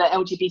we know that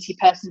LGBT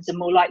persons are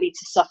more likely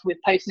to suffer with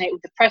postnatal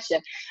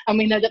depression, and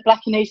we know that Black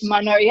and Asian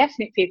minority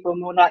ethnic people are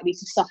more likely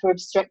to suffer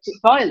obstetric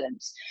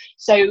violence.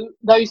 So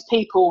those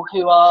people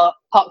who are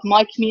part of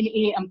my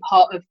community and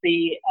part of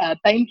the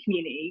BAME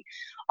community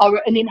are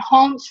at an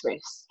enhanced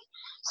risk.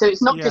 So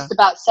it's not just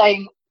about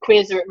saying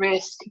queers are at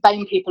risk,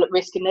 BAME people at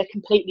risk, and they're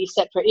completely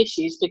separate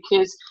issues,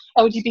 because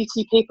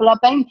LGBT people are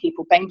BAME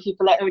people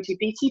are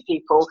LGBT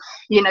people.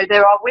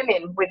 There are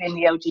women within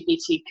the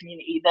LGBT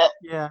community that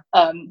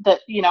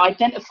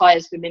identify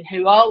as women,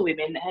 who are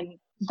women, and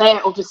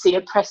they're obviously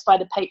oppressed by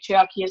the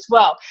patriarchy as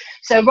well.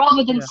 So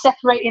rather than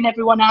separating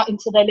everyone out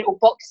into their little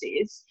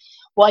boxes,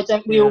 why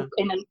don't we all,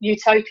 in a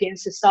utopian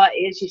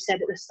society, as you said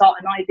at the start,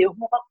 an ideal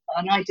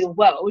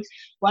world,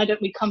 why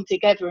don't we come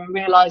together and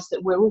realise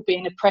that we're all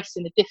being oppressed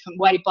in a different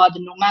way by the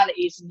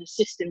normalities and the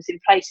systems in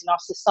place in our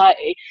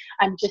society,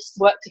 and just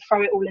work to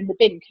throw it all in the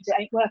bin because it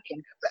ain't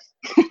working?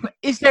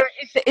 Is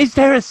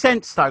there a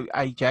sense, though,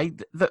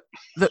 AJ,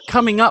 that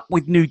coming up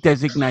with new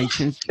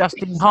designations just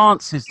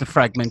enhances the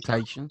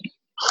fragmentation?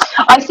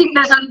 I think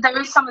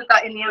there is some of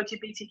that in the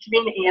LGBT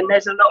community, and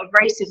there's a lot of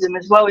racism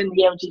as well in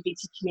the LGBT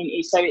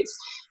community. So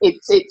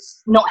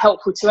it's not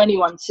helpful to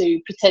anyone to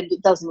pretend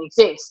it doesn't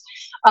exist.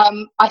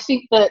 I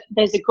think that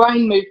there's a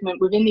growing movement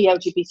within the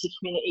LGBT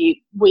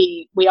community.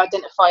 We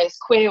identify as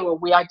queer, or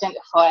we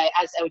identify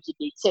as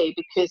LGBT,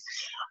 because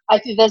I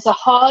think there's a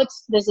hard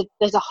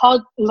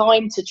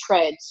line to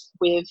tread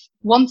with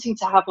wanting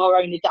to have our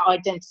own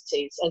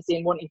identities, as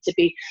in wanting to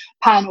be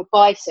pan or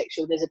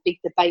bisexual. There's a big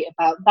debate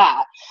about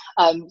that.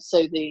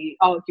 So the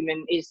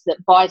argument is that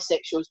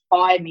bisexual is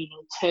bi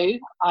meaning two,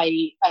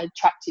 i.e.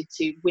 attracted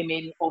to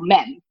women or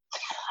men,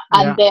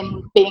 and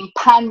then being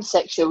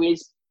pansexual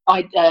is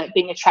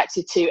being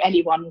attracted to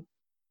anyone,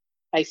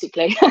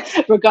 basically,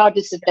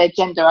 regardless of their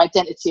gender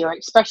identity or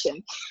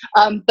expression.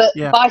 But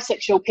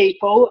bisexual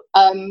people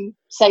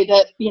say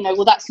that,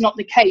 well, that's not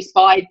the case.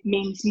 Bi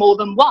means more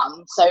than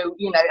one. So,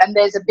 and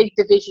there's a big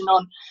division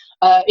on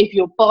if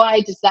you're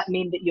bi, does that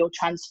mean that you're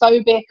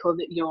transphobic, or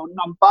that you're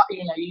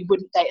you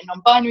wouldn't date a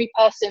non-binary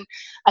person?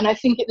 And I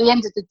think at the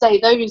end of the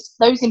day,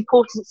 those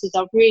importances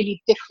are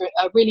really different,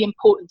 are really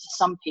important to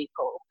some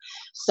people.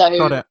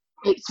 So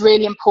it's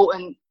really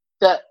important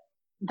that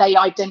they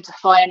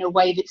identify in a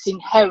way that's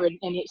inherent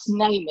in its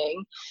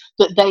naming,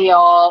 that they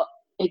are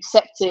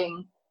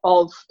accepting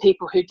of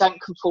people who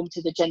don't conform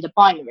to the gender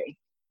binary.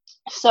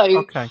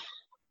 So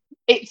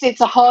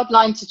it's a hard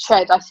line to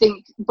tread. I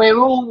think we're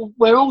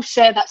all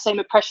share that same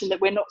oppression, that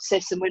we're not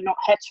cis and we're not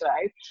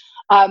hetero,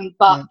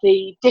 but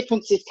the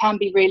differences can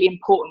be really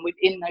important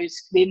within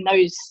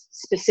those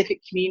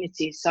specific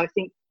communities. So I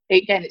think,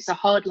 again, it's a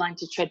hard line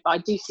to tread, but I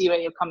do see where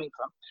you're coming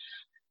from.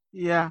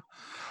 Yeah,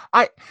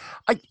 I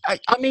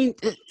mean,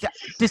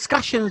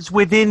 discussions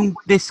within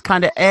this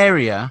kind of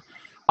area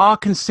are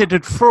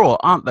considered fraught,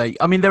 aren't they?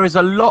 I mean, there is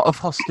a lot of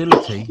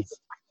hostility.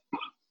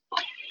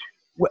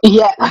 There is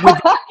a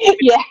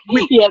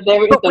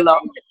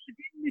lot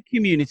within the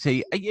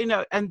community.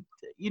 And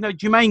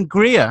Germaine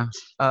Greer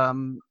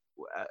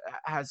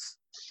has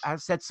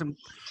said some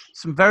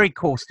very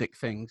caustic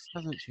things,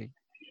 hasn't she?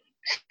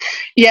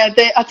 Yeah,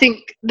 I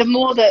think the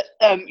more that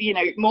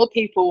more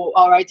people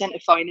are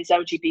identifying as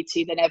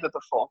LGBT than ever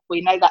before.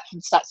 We know that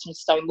from stats from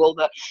Stonewall,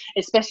 that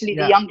especially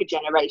the younger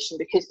generation,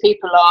 because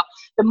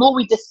the more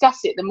we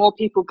discuss it, the more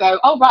people go,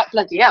 oh right,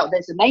 bloody hell,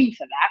 there's a name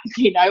for that.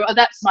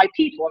 That's my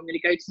people. I'm going to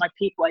go to my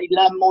people. I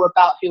learn more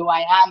about who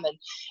I am and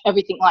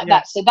everything like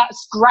that. So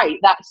that's great.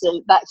 That's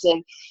a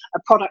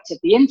product of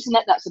the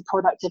internet. That's a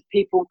product of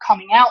people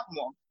coming out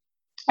more.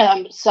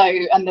 And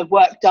the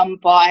work done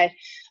by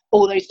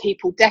all those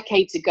people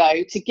decades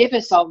ago to give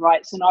us our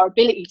rights and our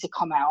ability to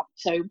come out.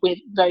 So we're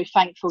very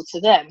thankful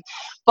to them.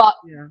 But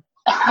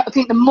I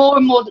think the more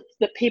and more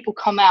that people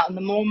come out, and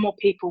the more and more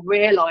people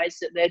realise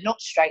that they're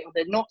not straight, or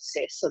they're not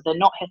cis, or they're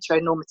not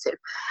heteronormative,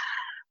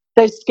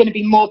 there's going to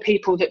be more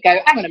people that go,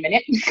 hang on a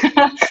minute,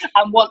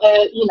 and want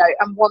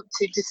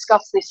to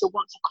discuss this or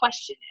want to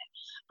question it.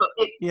 But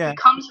it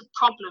becomes a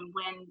problem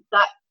when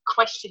that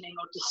questioning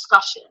or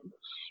discussion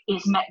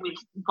is met with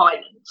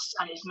violence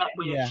and is met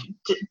with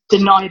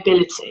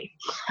deniability,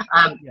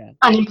 and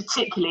in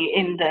particularly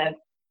in the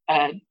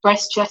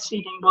chest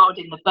feeding world,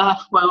 in the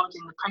birth world,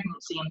 in the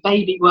pregnancy and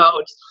baby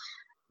world,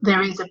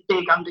 there is a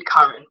big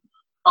undercurrent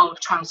of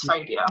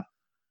transphobia.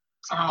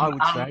 I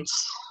would say.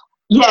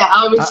 Yeah,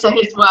 I would say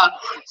as well.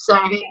 So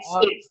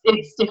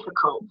it's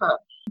difficult,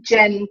 but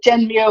Jen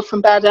Muir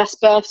from Badass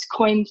Births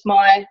coined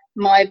my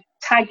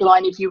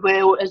tagline, if you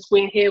will, as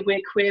we're here,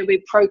 we're queer, we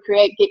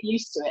procreate, get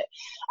used to it.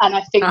 And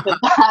I think that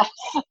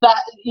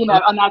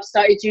and I've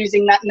started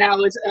using that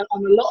now as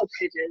on a lot of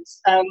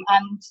headers.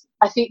 And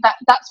I think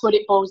that's what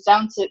it boils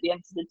down to at the end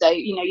of the day.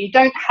 You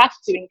don't have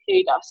to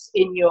include us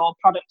in your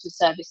product or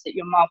service that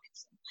you're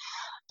marketing,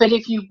 but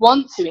if you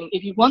want to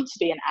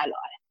be an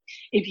ally,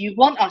 if you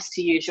want us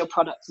to use your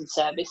product and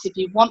service, if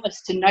you want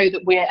us to know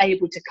that we're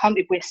able to come,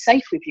 if we're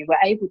safe with you,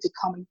 we're able to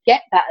come and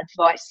get that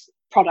advice,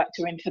 product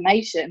or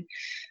information,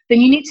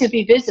 then you need to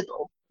be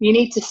visible. You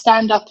need to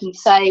stand up and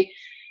say,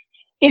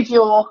 if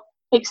you're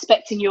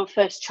expecting your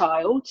first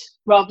child,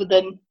 rather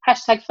than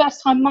hashtag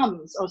first time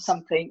mums or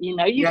something, you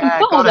can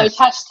put all those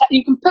hashtags,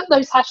 you can put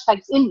those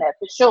hashtags in there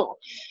for sure.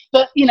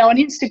 But on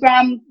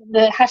Instagram,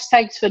 the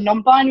hashtags for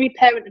non-binary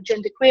parent,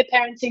 genderqueer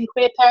parenting,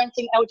 queer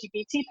parenting,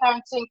 LGBT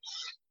parenting,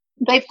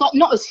 they've got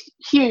not as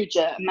huge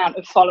amount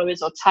of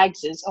followers or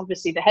tags as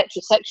obviously the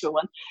heterosexual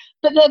one,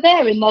 but they're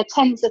there in their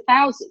tens of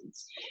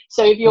thousands.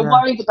 So if you're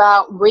worried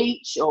about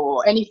reach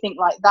or anything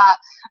like that,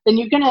 then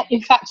you're going to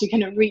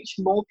reach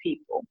more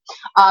people.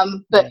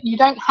 But you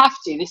don't have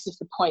to. This is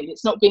the point.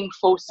 It's not being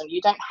forced on you.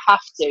 You don't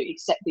have to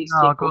accept these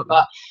people,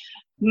 but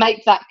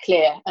make that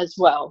clear as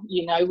well.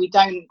 We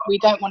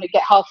don't want to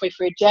get halfway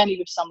through a journey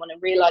with someone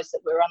and realize that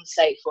we're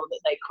unsafe, or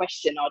that they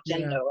question our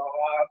gender or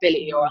our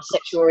ability or our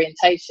sexual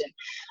orientation,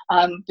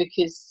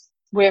 because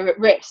we're at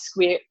risk.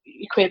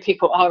 Queer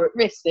people are at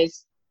risk.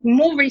 There's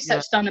more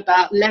research done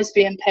about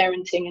lesbian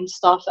parenting and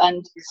stuff,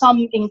 and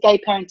some in gay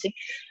parenting,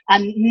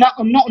 and not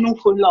an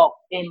awful lot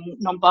in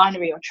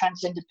non-binary or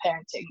transgender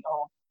parenting,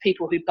 or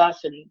people who birth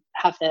and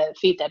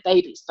feed their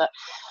babies. But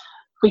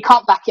we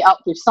can't back it up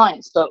with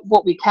science, but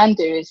what we can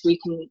do is we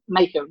can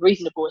make a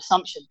reasonable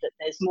assumption that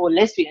there's more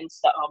lesbians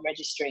that are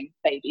registering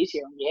babies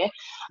year on year.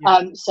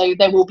 So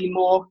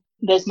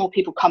there's more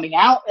people coming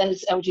out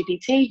as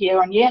LGBT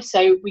year on year.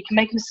 So we can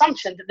make an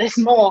assumption that there's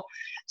more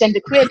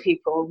genderqueer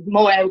people,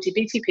 more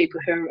LGBT people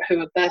who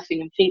are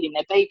birthing and feeding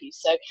their babies.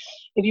 So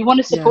if you want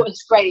to support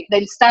us, great,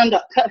 then stand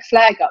up, put a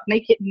flag up,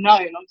 make it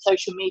known on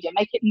social media,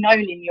 make it known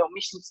in your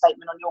mission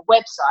statement on your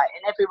website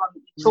and everyone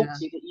that you talk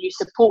to that you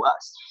support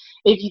us.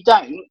 If you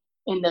don't,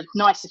 in the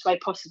nicest way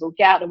possible,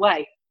 get out of the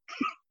way.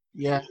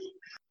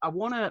 I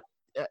want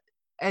to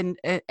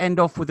end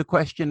off with a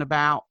question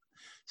about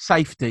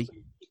safety.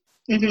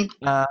 Can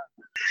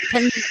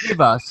you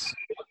give us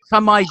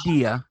some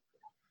idea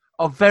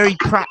of very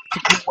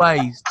practical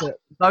ways that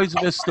those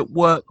of us that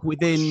work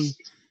within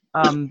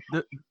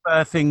the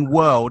birthing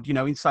world,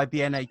 inside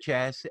the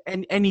NHS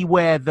and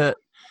anywhere that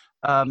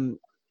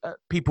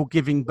people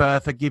giving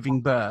birth are giving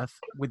birth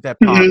with their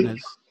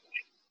partners,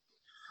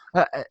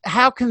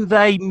 how can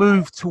they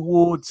move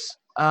towards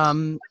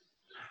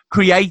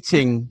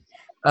creating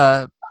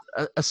a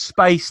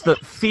space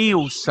that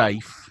feels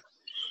safe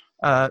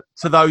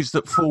to those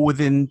that fall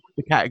within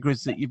the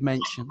categories that you've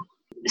mentioned?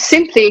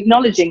 Simply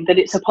acknowledging that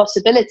it's a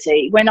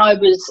possibility. When I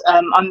was,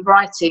 I'm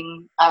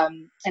writing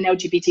an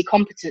LGBT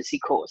competency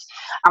course,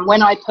 and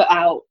when I put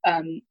out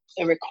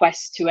a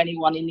request to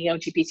anyone in the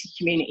LGBT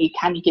community,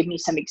 can you give me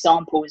some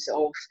examples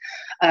of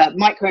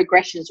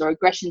microaggressions or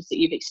aggressions that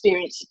you've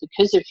experienced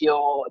because of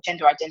your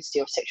gender identity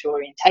or sexual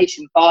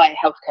orientation by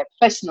healthcare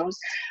professionals,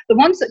 the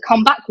ones that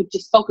come back would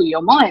just boggle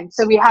your mind.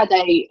 So we had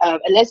a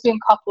lesbian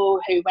couple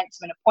who went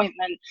to an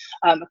appointment,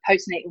 a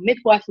postnatal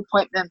midwife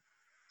appointment,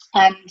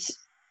 and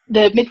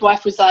the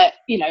midwife was like,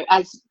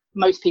 as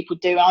most people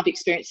do, and I've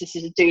experienced this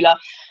as a doula,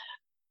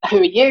 who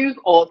are you?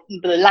 Or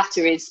the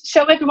latter is,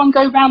 shall everyone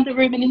go around the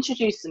room and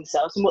introduce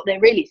themselves? And what they're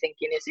really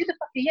thinking is, who the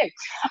fuck are you?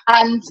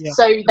 And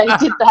so they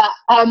did that.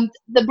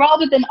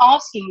 Rather than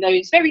asking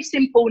those very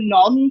simple,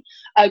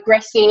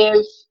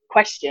 non-aggressive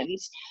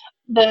questions,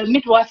 the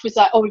midwife was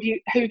like, who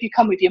have you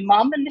come with, your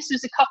mum? And this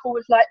was a couple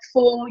with like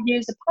 4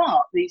 years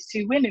apart. These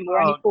two women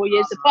were only 4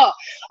 years apart.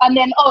 And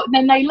then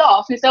they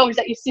laughed and said, is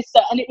that your sister?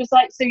 And it was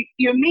like, so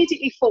you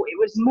immediately thought it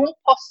was more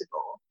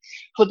possible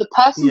for the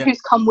person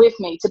who's come with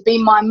me to be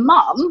my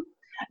mum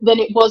than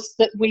it was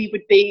that we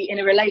would be in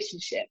a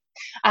relationship.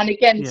 And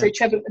again, so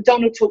Trevor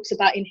Donald talks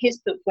about in his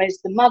book, Where's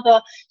the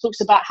Mother,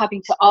 talks about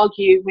having to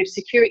argue with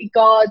security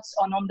guards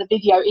on the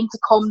video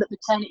intercom that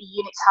maternity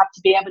units have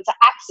to be able to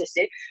access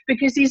it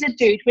because he's a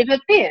dude with a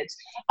beard,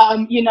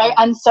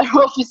 and so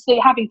obviously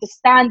having to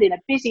stand in a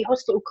busy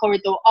hospital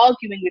corridor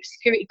arguing with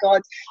security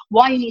guards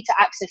why you need to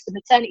access the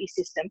maternity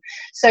system.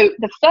 So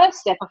the first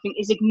step, I think,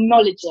 is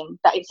acknowledging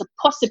that it's a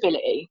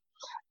possibility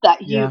that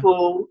you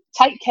will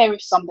take care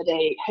of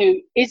somebody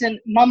who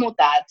isn't mum or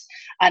dad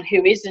and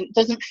who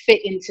doesn't fit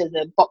into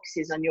the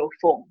boxes on your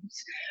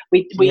forms.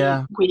 We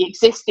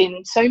exist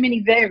in so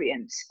many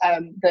variants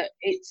that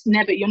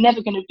you're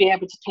never going to be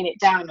able to pin it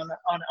down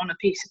on a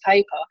piece of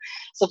paper.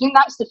 So I think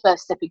that's the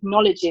first step,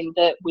 acknowledging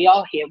that we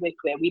are here, we're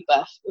queer, we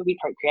birth, we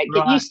procreate,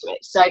 get used to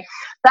it. So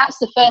that's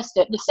the first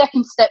step. The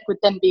second step would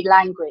then be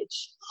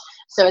language.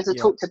 So as I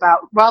talked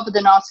about, rather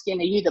than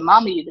asking, are you the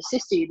mum, are you the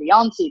sister, are you the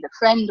auntie, the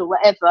friend or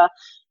whatever,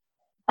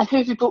 and who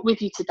have you brought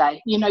with you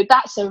today?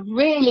 That's a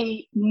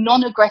really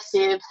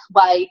non-aggressive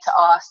way to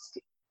ask,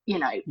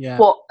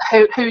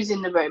 who's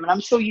in the room. And I'm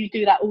sure you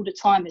do that all the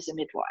time as a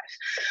midwife.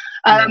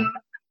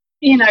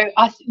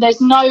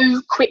 There's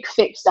no quick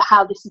fix to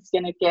how this is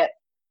going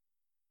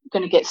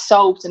to get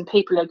solved, and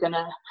people are going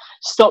to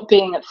stop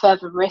being at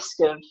further risk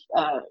of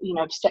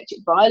obstetric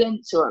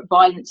violence or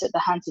violence at the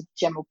hands of the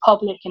general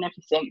public and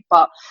everything.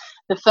 But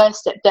the first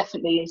step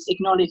definitely is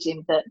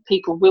acknowledging that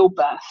people will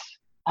birth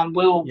and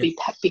will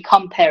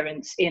become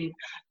parents in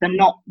the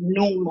not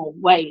normal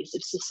ways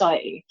of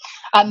society.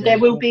 And there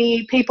will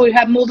be people who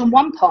have more than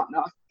one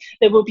partner.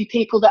 There will be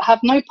people that have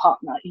no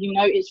partner.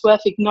 It's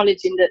worth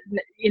acknowledging that,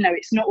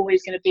 it's not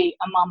always going to be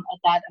a mum,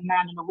 a dad, a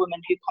man and a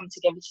woman who come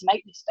together to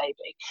make this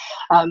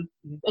baby.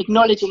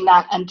 Acknowledging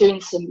that and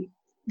doing some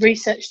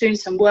research, doing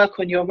some work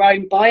on your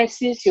own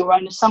biases, your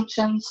own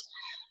assumptions.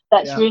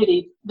 That's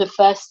really the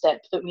first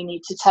step that we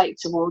need to take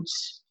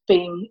towards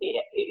being,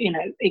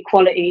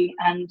 equality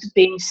and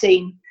being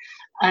seen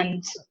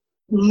and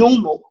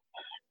normal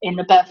in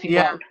the birthing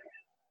world.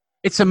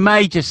 It's a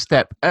major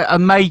step, a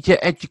major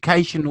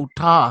educational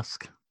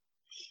task.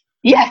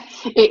 Yeah,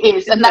 it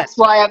is, and that's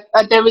why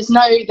there's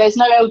no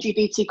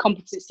LGBT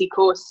competency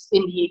course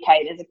in the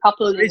UK. There's a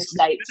couple in the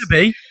States.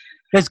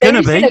 There's going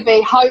to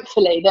be.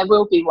 Hopefully, there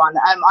will be one.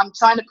 I'm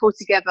trying to pull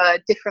together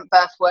different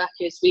birth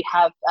workers. We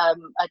have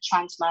a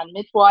trans man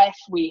midwife.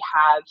 We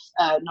have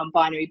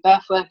non-binary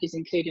birth workers,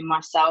 including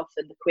myself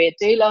and the queer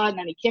doula,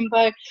 Nanny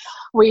Kimbo.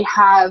 We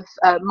have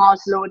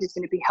Mars Lord is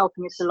going to be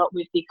helping us a lot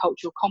with the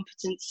cultural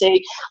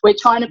competency. We're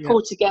trying to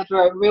pull together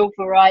a real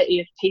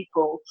variety of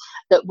people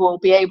that will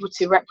be able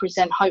to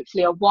represent,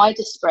 hopefully, a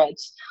wider spread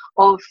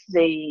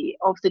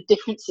the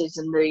differences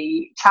and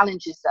the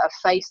challenges that are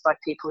faced by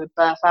people with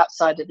birth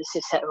outside of the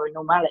cis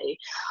heteronormality.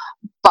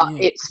 But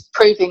it's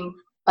proving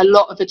a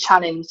lot of a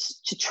challenge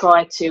to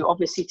try to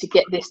obviously to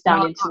get this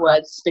down into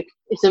words.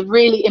 It's a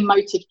really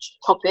emotive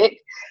topic.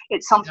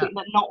 It's something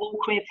that not all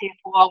queer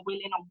people are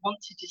willing or want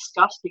to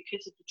discuss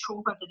because of the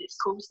trauma that it's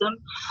caused them,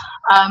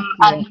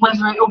 and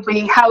whether it will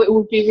be how it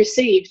will be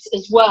received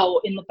as well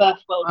in the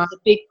birth world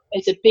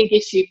is a big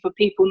issue for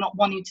people not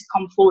wanting to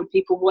come forward,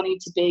 people wanting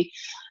to be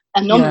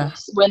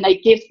anonymous when they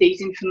give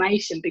these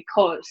information,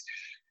 because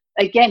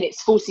again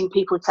it's forcing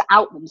people to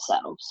out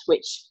themselves,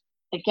 which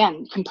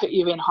again can put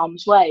you in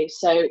harm's way.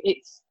 So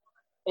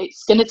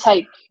it's going to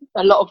take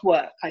a lot of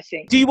work, I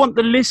think. Do you want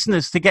the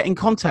listeners to get in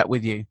contact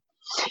with you?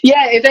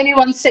 Yeah, if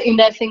anyone's sitting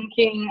there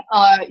thinking,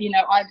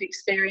 I've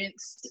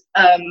experienced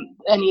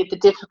any of the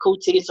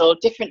difficulties or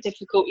different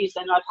difficulties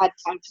than I've had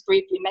time to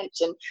briefly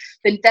mention,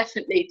 then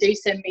definitely do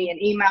send me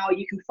an email.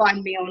 You can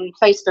find me on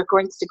Facebook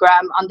or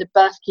Instagram under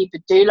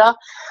Birthkeeper Doula,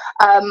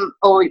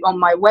 or on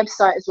my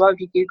website as well.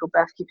 If you Google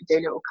Birthkeeper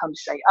Doula, it will come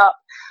straight up.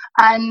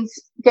 And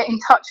get in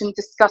touch and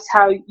discuss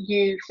how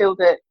you feel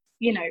that,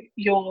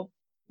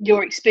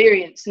 your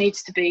experience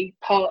needs to be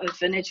part of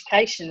an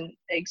education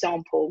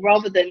example,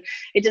 rather than,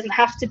 it doesn't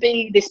have to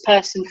be this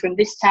person from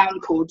this town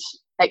called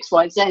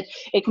XYZ.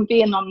 It can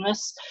be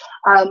anonymous,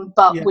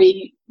 but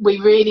we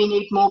really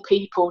need more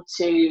people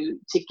to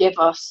give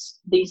us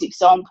these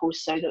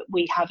examples so that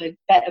we have a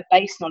better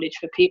base knowledge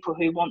for people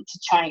who want to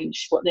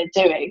change what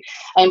they're doing.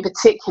 And in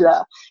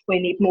particular, we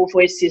need more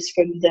voices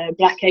from the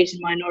Black, Asian,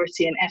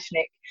 minority and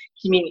ethnic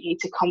community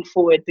to come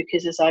forward,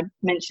 because as I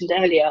mentioned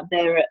earlier,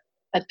 they're at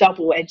a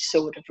double-edged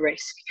sword of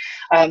risk.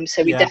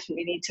 So we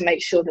definitely need to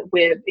make sure that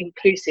we're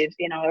inclusive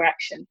in our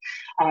action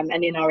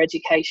and in our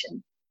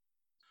education.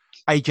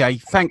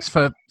 AJ, thanks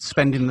for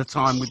spending the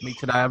time with me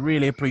today. I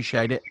really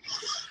appreciate it.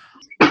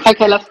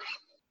 Okay, love.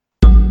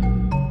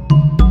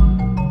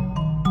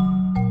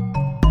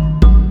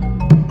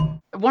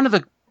 One of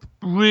the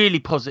really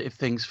positive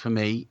things for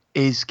me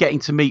is getting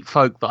to meet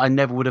folk that I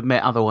never would have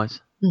met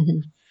otherwise.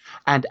 Mm-hmm.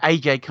 And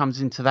AJ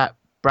comes into that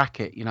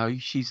bracket.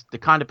 She's the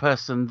kind of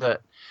person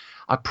that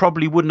I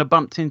probably wouldn't have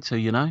bumped into,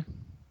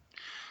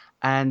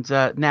 and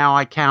now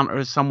I count her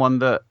as someone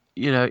that,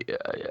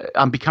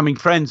 I'm becoming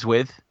friends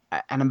with,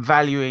 and I'm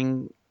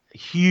valuing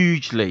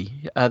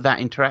hugely that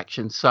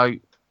interaction. So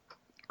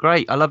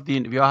great. I love the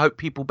interview. I hope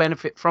people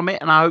benefit from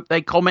it, and I hope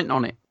they comment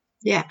on it.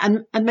 Yeah.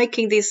 And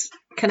making these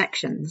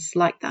connections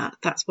like that,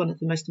 that's one of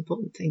the most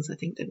important things I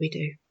think that we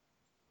do.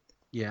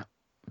 Yeah,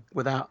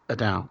 without a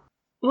doubt.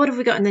 What have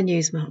we got in the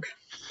news, Mark?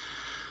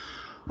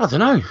 I don't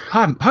know. I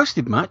haven't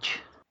posted much.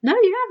 No,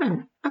 you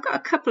haven't. I've got a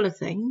couple of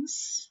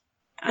things.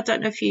 I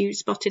don't know if you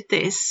spotted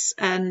this,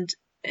 and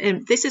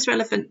this is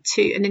relevant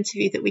to an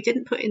interview that we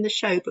didn't put in the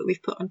show, but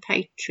we've put on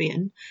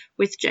Patreon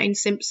with Jane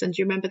Simpson.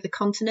 Do you remember the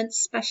continence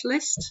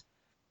specialist?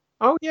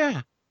 Oh,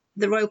 yeah.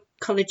 The Royal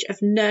College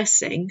of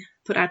Nursing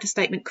put out a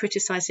statement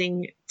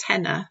criticising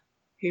Tenor,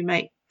 who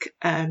make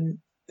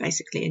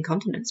basically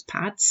incontinence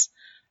pads,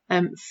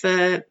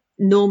 for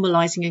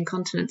normalising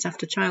incontinence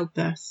after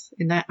childbirth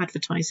in their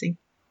advertising.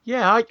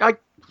 Yeah,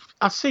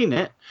 I've seen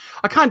it.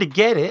 I kind of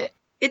get it.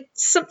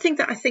 It's something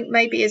that I think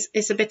maybe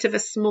is a bit of a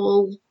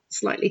small,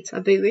 slightly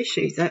taboo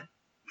issue that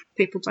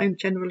people don't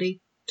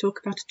generally talk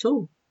about at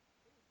all.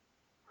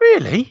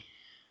 Really?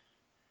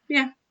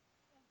 Yeah.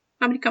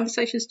 How many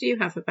conversations do you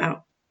have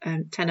about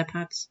Tenor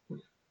pads?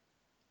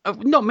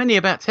 Not many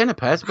about Tenor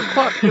pads, but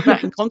quite a few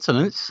about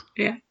incontinence.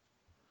 Yeah.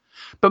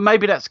 But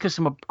maybe that's because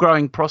I'm a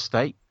growing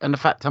prostate and the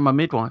fact I'm a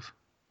midwife.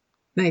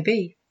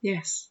 Maybe,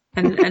 yes.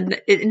 And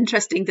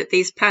interesting that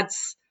these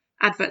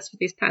adverts for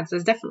these pads are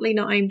definitely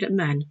not aimed at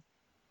men.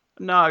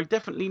 No,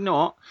 definitely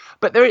not.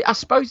 But I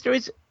suppose there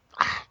is.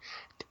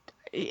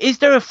 Is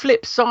there a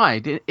flip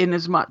side in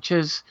as much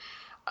as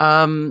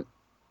the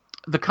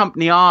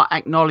company are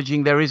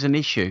acknowledging there is an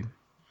issue?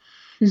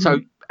 Mm-hmm. So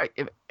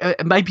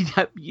maybe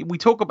we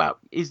talk about,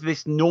 is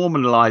this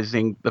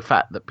normalizing the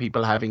fact that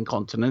people have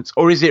incontinence,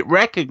 or is it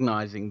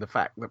recognizing the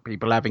fact that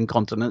people have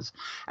incontinence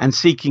and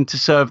seeking to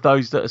serve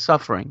those that are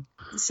suffering?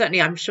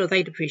 Certainly, I'm sure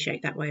they'd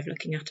appreciate that way of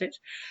looking at it.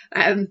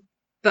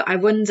 But I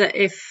wonder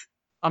if...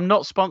 I'm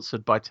not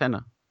sponsored by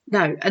Tenor.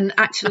 No, and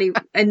actually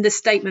in the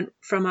statement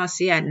from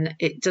RCN,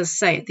 it does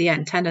say at the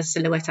end, Tenor's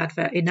silhouette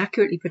advert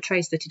inaccurately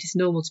portrays that it is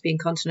normal to be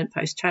incontinent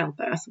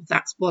post-childbirth.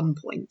 That's one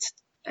point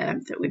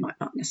that we might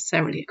not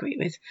necessarily agree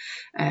with,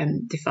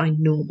 define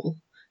normal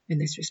in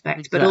this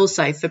respect, exactly. But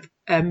also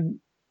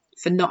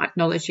for not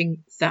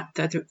acknowledging that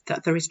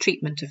there is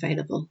treatment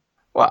available.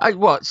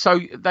 So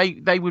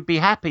they would be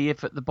happy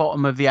if at the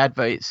bottom of the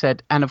advert it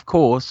said, and of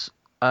course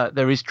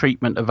there is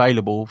treatment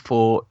available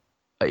for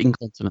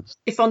incontinence.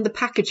 If on the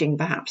packaging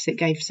perhaps it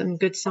gave some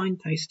good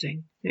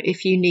signposting,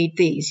 if you need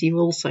these you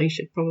also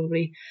should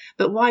probably,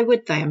 but why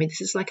would they? I mean,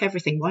 this is like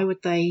everything. Why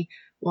would they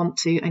want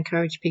to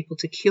encourage people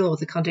to cure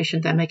the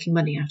condition they're making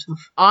money out of?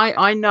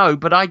 I know,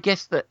 but I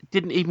guess that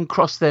didn't even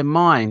cross their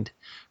mind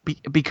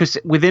because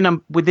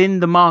within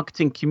the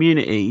marketing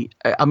community,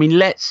 I mean,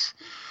 let's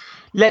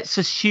let's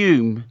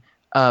assume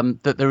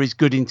that there is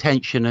good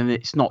intention and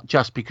it's not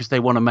just because they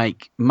want to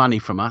make money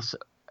from us,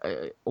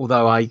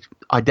 although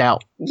I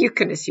doubt. You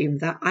can assume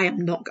that. I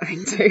am not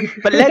going to.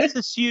 But let's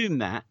assume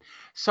that.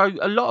 So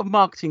a lot of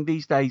marketing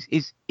these days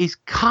is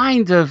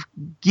kind of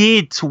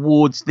geared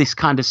towards this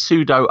kind of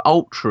pseudo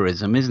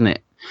altruism, isn't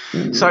it?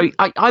 Mm. So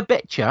I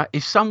bet you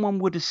if someone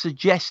would have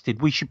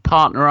suggested we should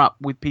partner up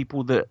with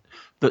people that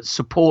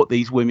support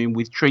these women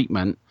with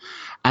treatment,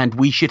 and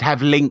we should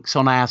have links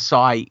on our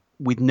site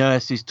with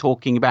nurses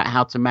talking about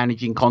how to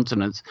manage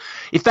incontinence,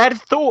 if they'd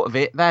have thought of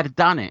it, they'd have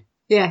done it.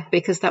 Yeah,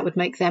 because that would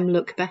make them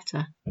look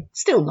better.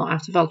 Still not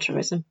out of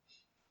altruism.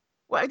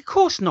 Well, of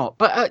course not.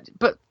 But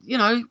you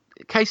know,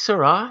 que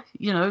sera,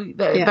 you know,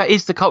 that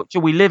is the culture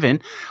we live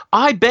in.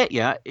 I bet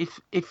you if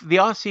the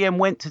RCM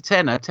went to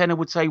Tenor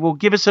would say, well,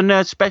 give us a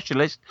nurse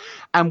specialist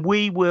and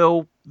we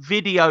will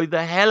video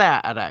the hell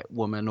out of that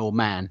woman or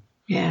man.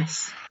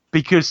 Yes.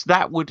 Because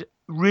that would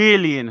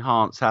really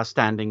enhance our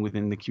standing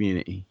within the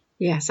community.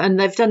 Yes, and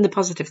they've done the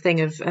positive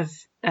thing of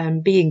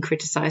being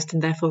criticised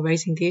and therefore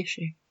raising the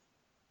issue.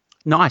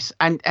 Nice.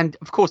 And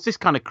of course, this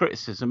kind of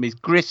criticism is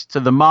grist to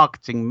the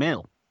marketing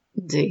mill.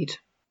 Indeed.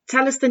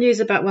 Tell us the news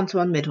about One To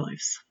One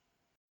Midwives.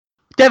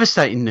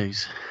 Devastating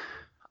news.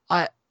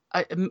 I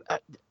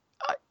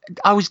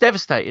was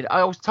devastated.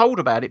 I was told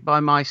about it by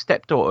my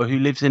stepdaughter who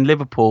lives in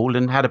Liverpool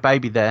and had a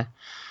baby there.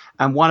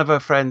 And one of her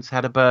friends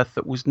had a birth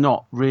that was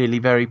not really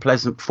very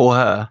pleasant for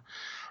her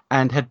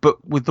and had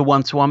booked with the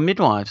One To One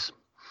Midwives.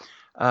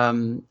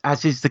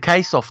 As is the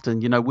case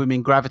often, you know,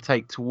 women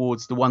gravitate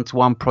towards the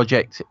one-to-one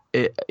project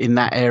in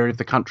that area of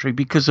the country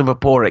because of a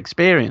poor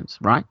experience,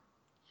 right?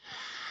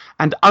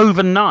 And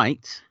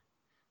overnight,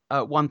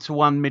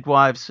 one-to-one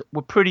midwives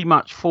were pretty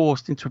much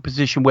forced into a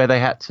position where they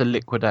had to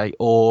liquidate,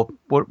 or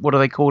what do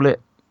they call it?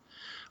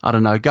 I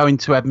don't know, go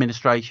into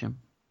administration.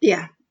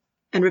 Yeah,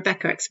 and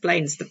Rebecca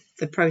explains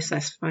the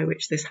process by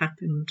which this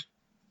happened.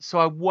 So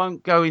I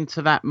won't go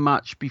into that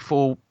much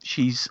before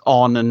she's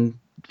on and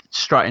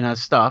strutting her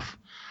stuff.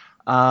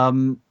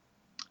 But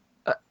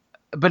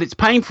it's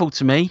painful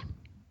to me.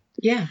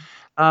 Yeah.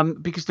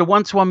 Because the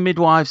one-to-one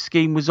midwife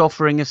scheme was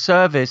offering a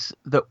service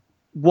that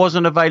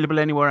wasn't available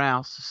anywhere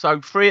else.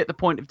 So free at the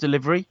point of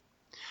delivery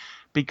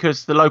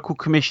because the local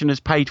commissioners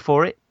paid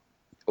for it.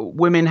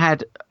 Women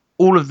had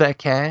all of their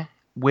care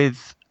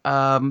with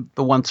the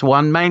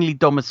one-to-one, mainly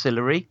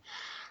domiciliary,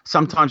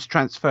 sometimes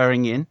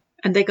transferring in.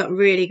 And they got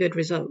really good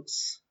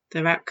results.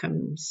 Their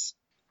outcomes.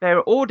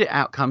 Their audit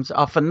outcomes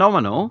are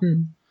phenomenal.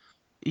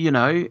 You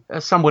know,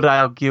 some would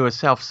argue a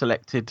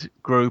self-selected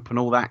group and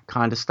all that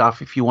kind of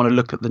stuff if you want to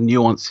look at the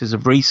nuances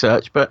of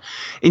research. But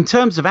in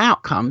terms of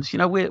outcomes, you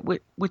know,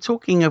 we're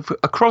talking of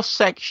a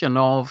cross-section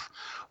of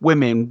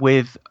women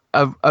with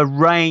a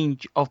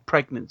range of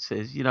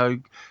pregnancies, you know,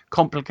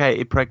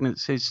 complicated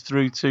pregnancies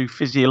through to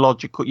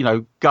physiological, you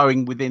know,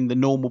 going within the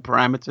normal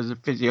parameters of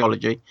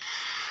physiology.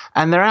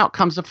 And their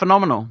outcomes are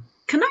phenomenal.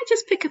 Can I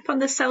just pick up on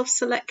the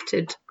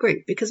self-selected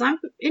group? Because I'm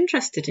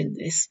interested in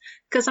this,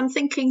 because I'm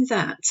thinking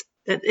that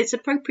it's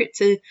appropriate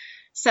to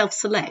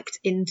self-select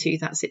into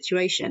that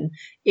situation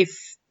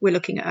if we're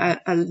looking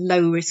at a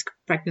low-risk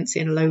pregnancy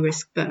and a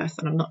low-risk birth,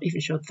 and I'm not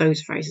even sure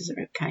those phrases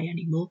are okay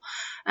anymore.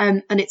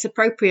 And it's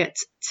appropriate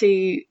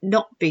to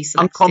not be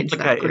selected into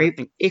that group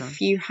if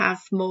you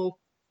have more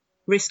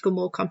risk or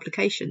more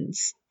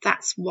complications.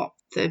 That's what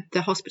the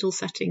hospital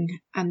setting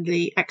and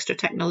the extra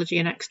technology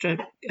and extra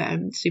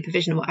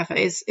supervision or whatever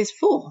is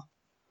for.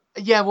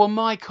 Yeah, well,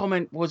 my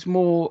comment was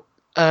more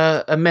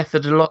a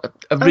method of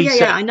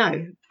research. Yeah, I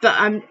know,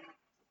 but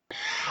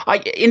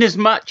in as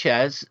much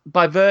as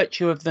by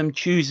virtue of them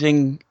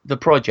choosing the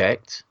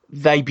project,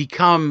 they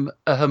become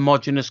a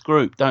homogenous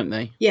group, don't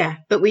they? Yeah,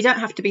 but we don't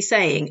have to be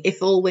saying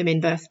if all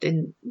women birthed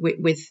in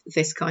with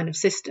this kind of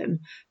system,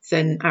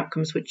 then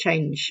outcomes would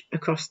change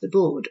across the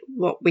board.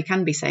 What we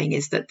can be saying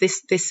is that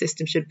this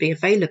system should be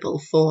available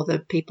for the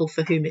people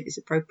for whom it is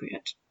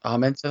appropriate.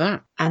 I'm into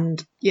that.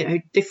 And, you know,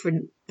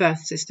 different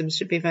birth systems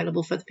should be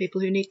available for the people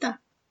who need that.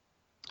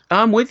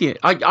 I'm with you.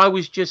 I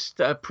was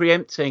just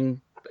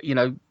preempting, you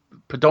know,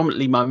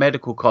 predominantly my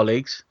medical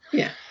colleagues.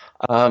 Yeah.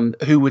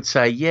 Who would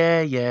say,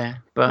 yeah,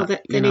 but well,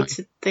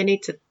 they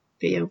need to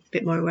be a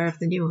bit more aware of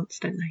the nuance,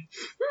 don't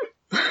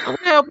they?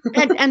 Well,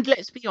 and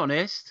let's be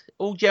honest,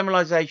 all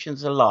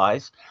generalizations are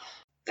lies.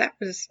 That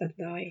was a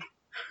lie.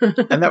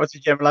 And that was a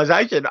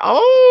generalization.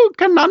 Oh,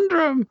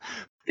 conundrum.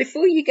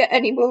 Before you get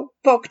any more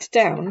bogged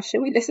down,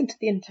 shall we listen to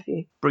the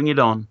interview? Bring it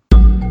on.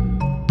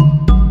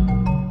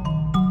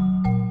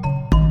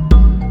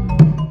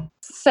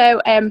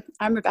 So I'm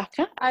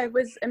Rebecca. I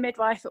was a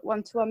midwife at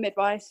One To One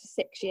Midwives for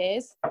 6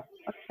 years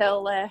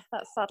until that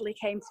sadly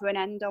came to an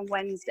end on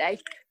Wednesday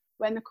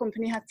when the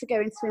company had to go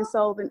into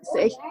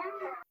insolvency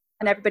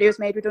and everybody was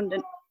made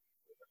redundant.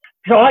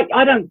 So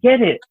I don't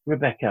get it,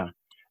 Rebecca.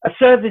 A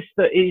service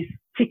that is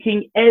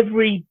ticking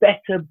every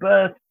better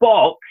birth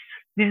box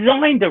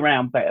designed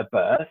around better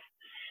birth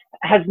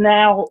has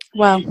now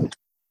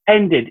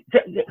ended.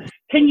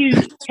 Can you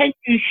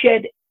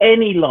shed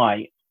any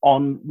light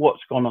on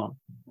what's gone on?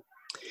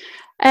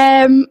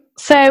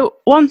 So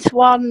One To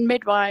One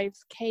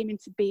Midwives came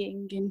into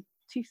being in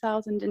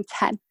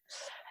 2010.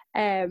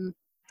 And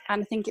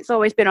I think it's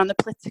always been on the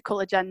political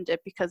agenda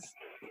because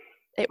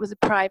it was a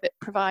private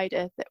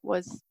provider that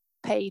was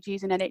paid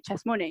using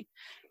NHS money.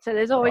 So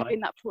there's always been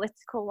that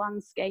political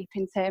landscape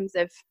in terms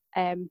of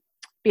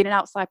being an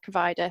outside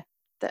provider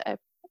that are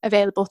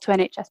available to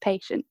NHS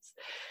patients.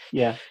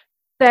 Yeah.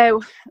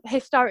 So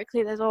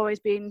historically, there's always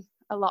been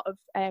a lot of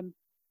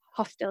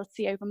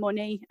hostility over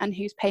money and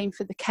who's paying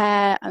for the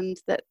care, and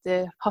that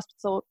the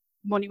hospital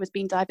money was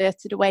being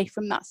diverted away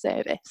from that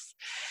service.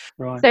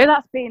 Right. So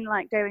that's been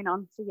like going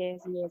on for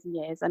years and years and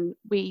years, and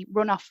we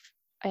run off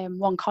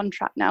one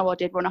contract now, or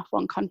did run off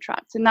one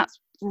contract, and that's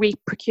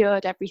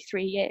re-procured every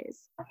 3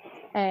 years.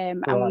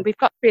 And when we've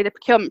got through the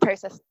procurement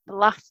process the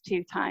last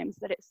 2 times,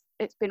 that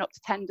it's been up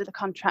to tender the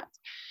contract.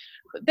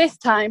 But this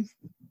time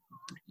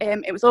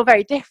it was all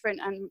very different,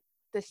 and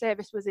the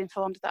service was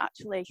informed that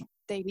actually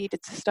they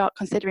needed to start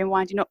considering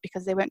winding up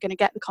because they weren't going to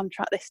get the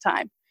contract this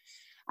time,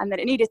 and that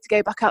it needed to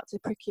go back out to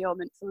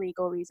procurement for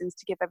legal reasons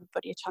to give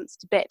everybody a chance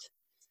to bid.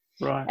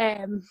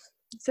 Right.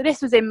 So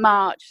this was in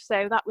March,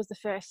 so that was the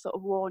first sort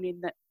of warning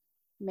that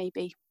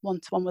maybe One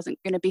To One wasn't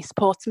going to be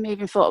supported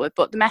moving forward.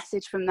 But the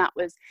message from that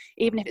was,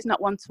 even if it's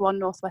not One To One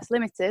Northwest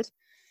Limited,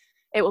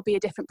 it will be a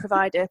different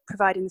provider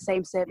providing the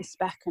same service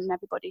spec, and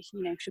everybody,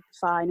 you know, should be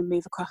fine and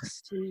move across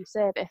to a new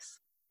service.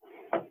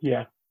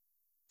 Yeah.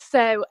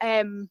 So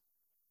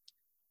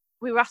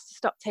we were asked to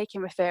stop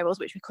taking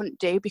referrals, which we couldn't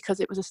do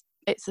because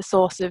it's a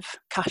source of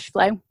cash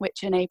flow,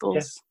 which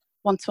enables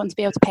One To One to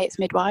be able to pay its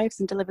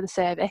midwives and deliver the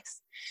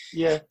service.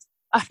 Yeah.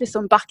 After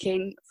some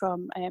backing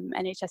from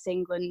NHS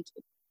England,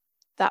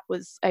 that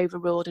was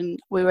overruled, and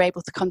we were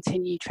able to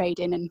continue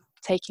trading and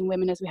taking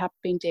women as we have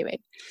been doing.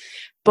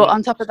 But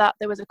on top of that,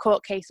 there was a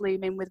court case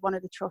looming with one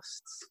of the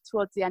trusts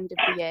towards the end of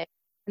the year,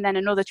 and then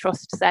another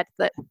trust said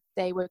that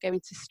they were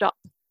going to stop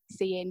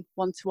seeing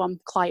one-to-one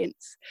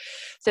clients.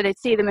 So they'd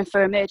see them in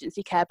for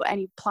emergency care, but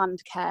any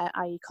planned care,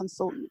 i.e.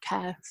 consultant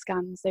care,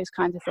 scans, those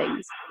kinds of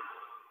things,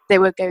 they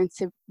were going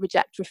to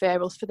reject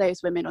referrals for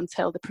those women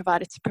until the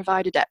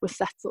provider-to-provider debt was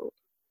settled.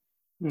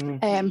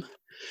 And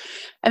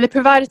the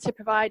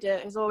provider-to-provider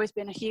has always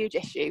been a huge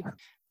issue.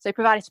 So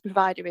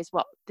provider-to-provider is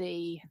what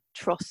the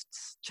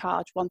trusts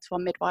charge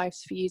one-to-one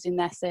midwives for using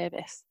their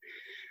service.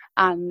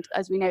 And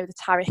as we know, the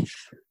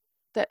tariff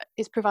that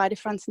is provided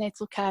for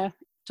antenatal care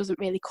doesn't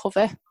really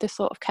cover the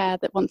sort of care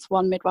that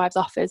one-to-one midwives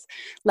offers,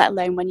 let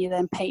alone when you're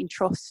then paying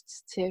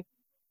trusts to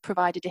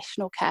provide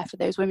additional care for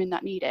those women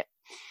that need it.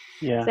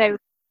 Yeah. So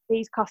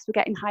these costs were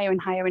getting higher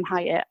and higher and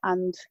higher,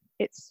 and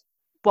it's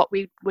what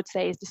we would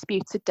say is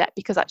disputed debt,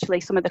 because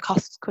actually some of the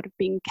costs could have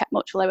been kept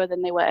much lower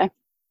than they were.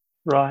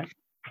 Right.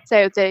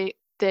 So the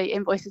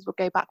invoices would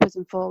go backwards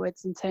and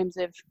forwards in terms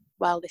of,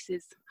 well, this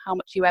is how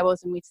much you owe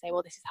us, and we'd say,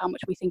 well, this is how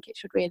much we think it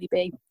should really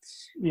be.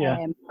 Yeah.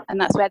 And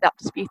that's where that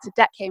disputed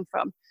debt came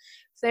from.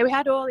 So we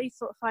had all these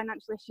sort of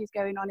financial issues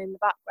going on in the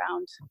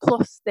background,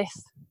 plus this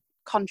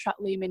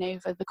contract looming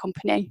over the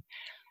company.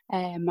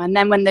 And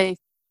then when the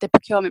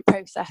procurement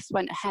process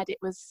went ahead, it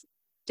was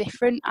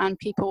different, and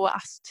people were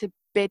asked to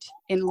bid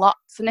in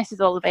lots, and this is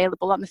all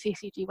available on the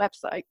CCG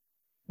website.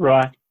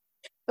 Right.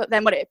 But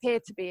then what it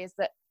appeared to be is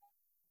that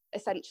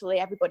essentially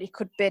everybody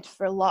could bid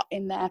for a lot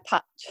in their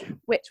patch,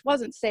 which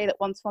wasn't to say that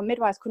one-to-one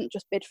midwives couldn't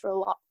just bid for a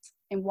lot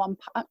in one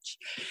patch,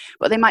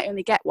 but they might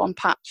only get one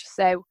patch,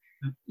 so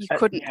you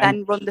couldn't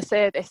then run the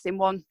service in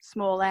one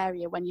small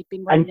area when you'd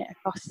been running it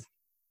across.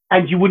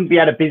 And you wouldn't be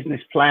able to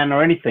business plan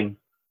or anything.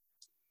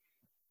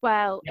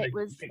 Well, it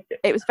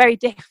was very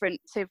different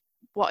to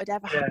what had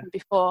ever happened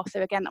before.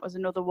 So again, that was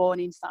another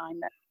warning sign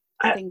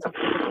that things were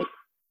probably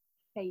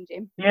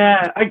changing.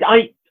 Yeah,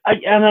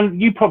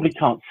 and you probably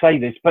can't say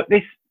this, but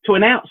this, to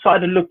an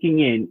outsider looking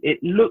in,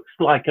 it looks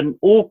like an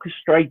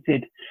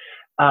orchestrated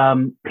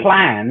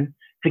plan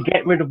to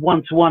get rid of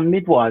one-to-one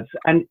midwives,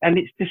 and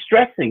it's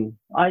distressing.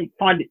 I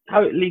find it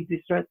totally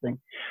distressing,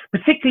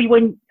 particularly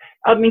when,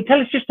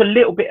 tell us just a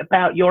little bit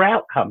about your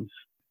outcomes.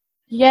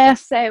 Yeah,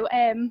 so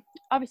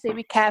obviously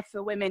we care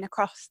for women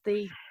across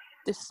the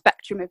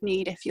spectrum of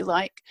need, if you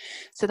like.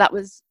 So that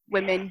was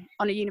women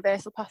on a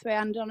universal pathway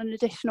and on an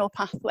additional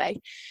pathway.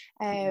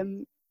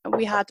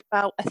 We had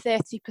about a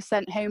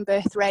 30% home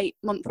birth rate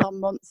month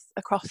on month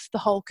across the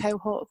whole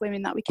cohort of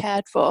women that we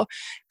cared for.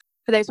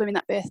 For those women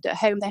that birthed at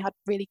home, they had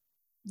really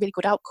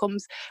good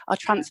outcomes. Our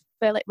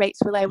transfer rates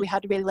were low. We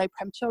had a really low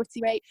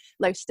prematurity rate,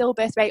 low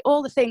stillbirth rate,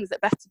 all the things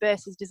that Better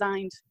Birth is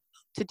designed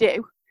to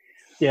do.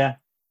 Yeah.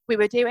 We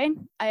were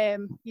doing,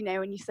 when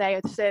you say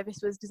the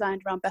service was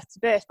designed around Better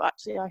Birth, but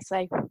actually I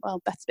say,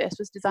 well, Better Birth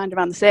was designed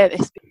around the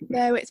service.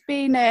 So it's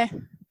been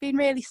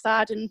really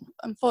sad, and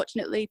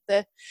unfortunately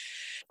the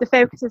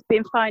focus has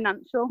been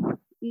financial,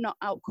 not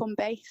outcome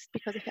based,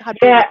 because if it had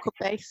been outcome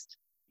based,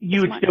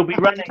 you would still be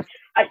running.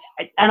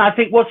 And I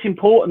think what's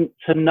important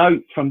to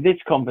note from this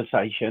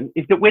conversation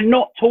is that we're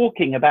not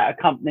talking about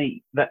a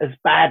company that has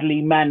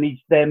badly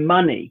managed their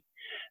money.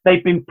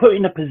 They've been put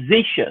in a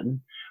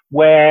position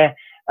where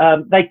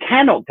they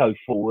cannot go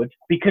forward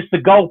because the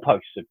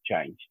goalposts have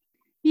changed.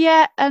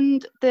 Yeah,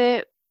 and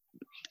the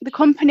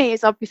company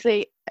is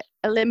obviously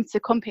a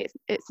limited company.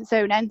 It's its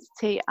own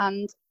entity,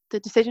 and the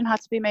decision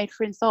had to be made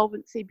for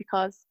insolvency,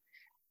 because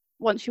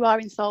once you are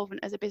insolvent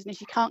as a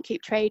business, you can't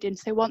keep trading.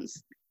 So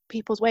once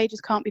people's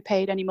wages can't be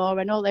paid anymore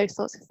and all those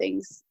sorts of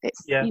things,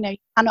 it's you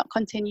cannot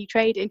continue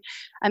trading,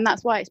 and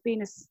that's why it's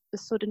been as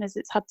sudden as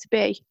it's had to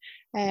be,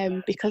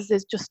 because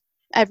there's just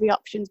every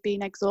option's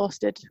been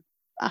exhausted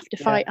after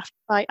fight after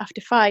fight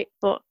after fight.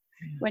 But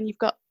when you've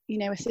got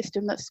a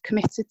system that's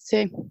committed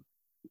to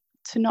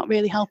not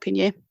really helping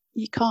you,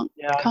 you can't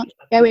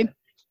keep going.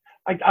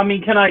 I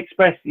mean, can I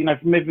express,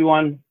 from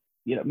everyone,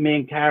 me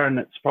and Karen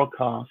at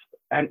Sprogcast,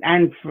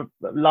 and for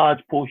a large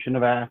portion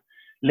of our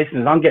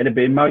listeners, I'm getting a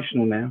bit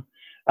emotional now.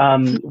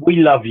 We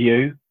love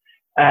you,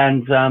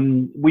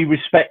 and we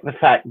respect the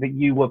fact that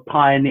you were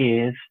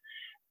pioneers,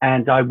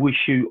 and I wish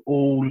you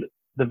all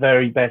the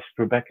very best,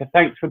 Rebecca.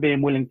 Thanks for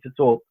being willing to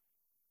talk.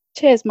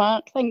 Cheers,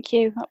 Mark. Thank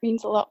you. That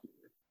means a lot.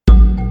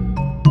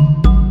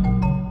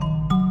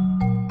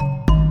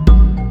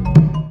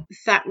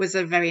 That was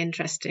a very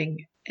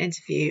interesting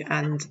interview,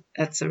 and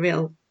it's a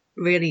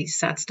really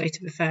sad state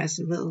of affairs,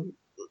 and we'll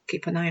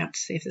keep an eye out to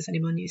see if there's any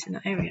more news in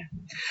that area.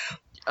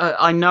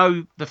 I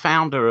know the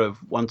founder of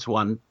One To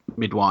One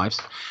Midwives,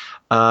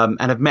 and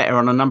have met her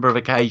on a number of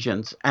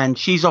occasions, and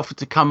she's offered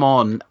to come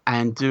on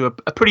and do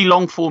a pretty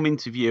long form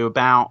interview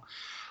about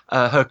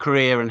her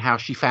career and how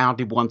she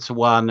founded One To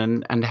One,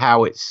 and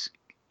how it's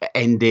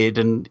ended,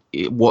 and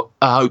what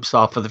her hopes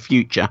are for the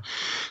future.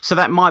 So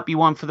that might be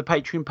one for the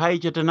Patreon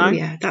page. I don't know. Oh,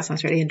 yeah, that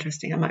sounds really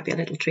interesting. That might be a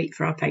little treat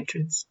for our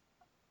patrons.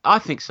 I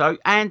think so.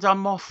 And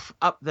I'm off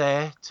up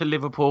there to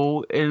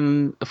Liverpool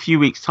in a few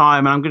weeks'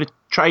 time, and I'm going to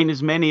train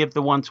as many of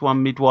the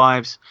One-to-One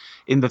midwives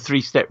in the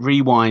 3-step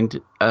rewind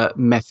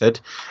method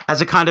as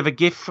a kind of a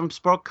gift from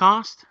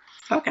Sprogcast.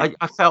 Okay.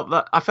 I felt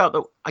that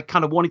I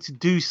kind of wanted to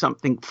do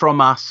something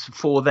from us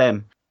for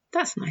them.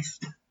 That's nice.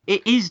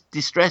 It is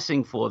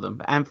distressing for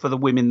them and for the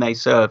women they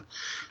serve.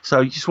 So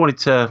you just wanted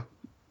to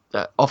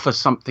offer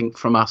something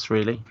from us,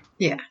 really.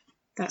 Yeah,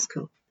 that's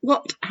cool.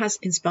 What has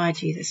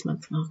inspired you this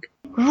month, Mark?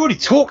 We've already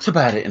talked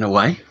about it in a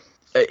way,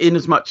 in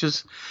as much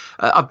as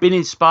I've been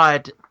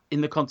inspired in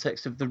the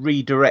context of the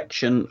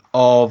redirection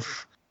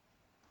of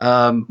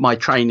my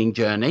training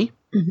journey.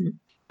 Mm-hmm.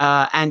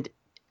 And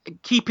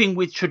keeping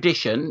with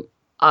tradition,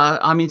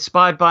 I'm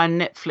inspired by a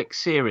Netflix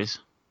series.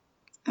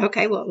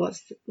 Okay, what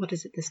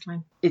is it this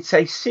time? It's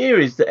a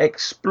series that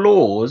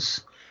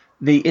explores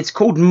it's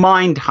called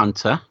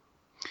Mindhunter,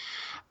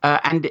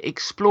 and it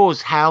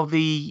explores how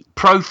the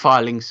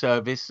profiling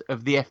service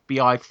of the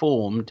FBI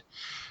formed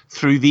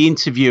through the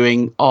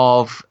interviewing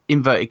of,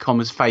 inverted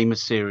commas,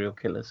 famous serial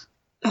killers.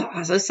 Oh,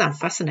 that does sound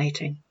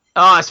fascinating.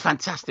 Oh, it's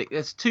fantastic.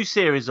 There's 2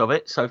 series of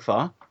it so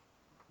far,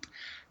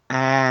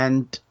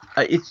 and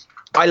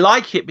I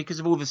like it because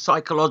of all the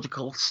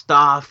psychological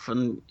stuff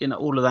and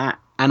all of that.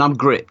 And I'm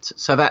gripped,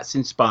 so that's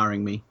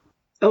inspiring me.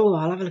 Oh,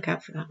 I'll have a look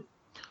out for that.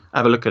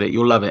 Have a look at it.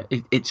 You'll love it.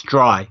 It's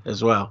dry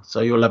as well,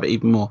 so you'll love it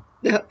even more.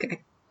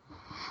 Okay.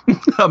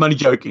 I'm only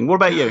joking. What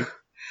about you?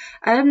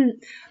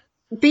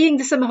 Being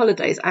the summer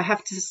holidays, I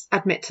have to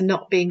admit to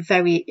not being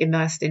very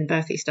immersed in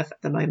birthy stuff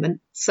at the moment.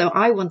 So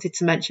I wanted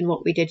to mention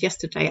what we did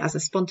yesterday as a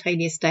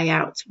spontaneous day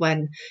out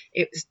when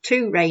it was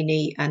too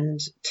rainy and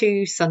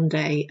too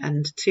Sunday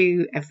and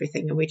too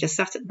everything. And we just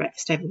sat at the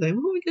breakfast table going,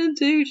 what are we going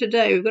to do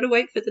today? We've got to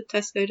wait for the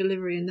Tesco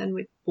delivery and then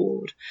we're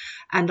bored.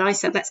 And I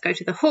said, let's go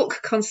to the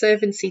Hawke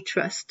Conservancy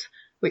Trust,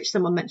 which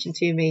someone mentioned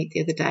to me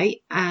the other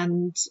day.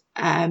 And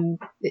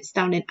it's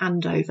down in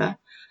Andover.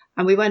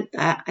 And we went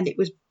there and it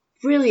was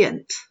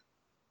brilliant.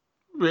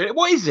 Really?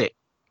 What is it?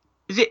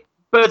 Is it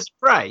birds of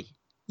prey?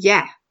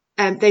 Yeah.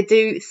 They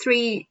do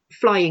 3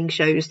 flying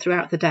shows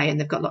throughout the day, and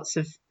they've got lots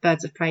of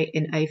birds of prey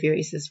in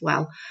aviaries as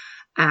well.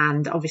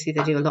 And obviously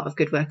they do a lot of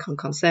good work on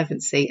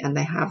conservancy, and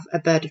they have a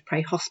bird of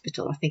prey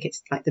hospital. I think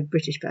it's like the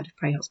British Bird of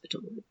Prey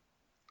Hospital,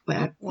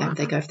 where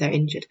they go if they're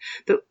injured.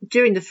 But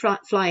during the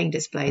flying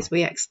displays,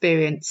 we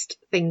experienced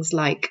things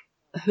like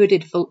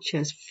hooded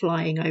vultures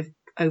flying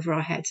over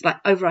our heads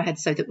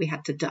so that we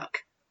had to duck.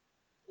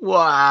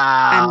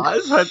 Wow, and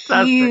that's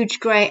fantastic. Huge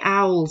grey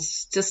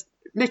owls just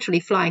literally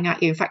flying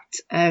at you. In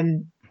fact,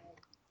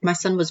 my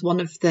son was one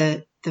of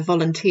the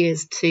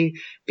volunteers to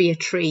be a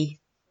tree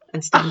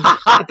and stand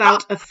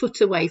about a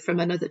foot away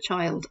from another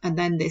child, and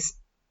then this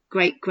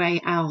great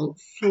grey owl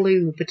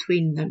flew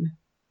between them.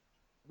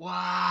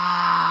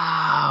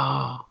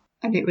 Wow.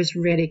 And it was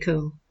really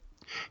cool.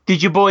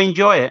 Did your boy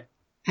enjoy it?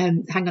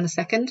 Hang on a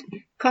second.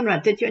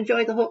 Conrad, did you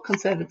enjoy the Hawke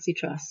Conservancy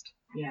Trust?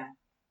 Yeah.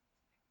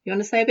 You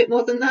want to say a bit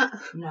more than that?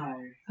 No.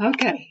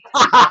 Okay.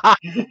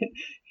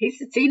 He's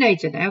a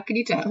teenager now, can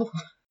you tell?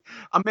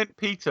 I meant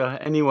Peter,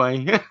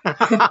 anyway.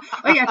 Oh,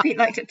 yeah, Pete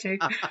liked it too.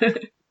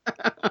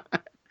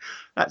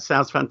 That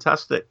sounds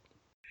fantastic.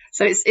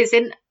 So it's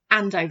in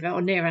Andover,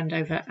 or near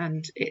Andover,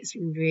 and it's a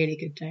really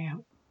good day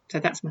out. So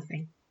that's my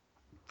thing.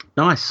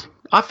 Nice.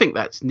 I think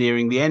that's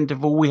nearing the end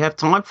of all we have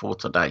time for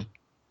today.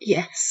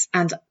 Yes,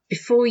 and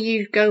before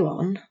you go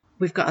on,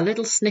 we've got a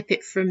little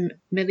snippet from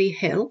Millie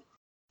Hill.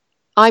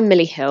 I'm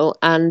Millie Hill,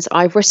 and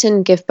I've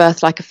written Give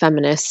Birth Like a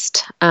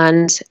Feminist,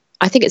 and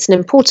I think it's an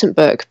important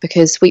book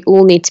because we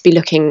all need to be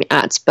looking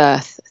at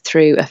birth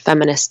through a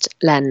feminist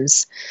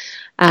lens.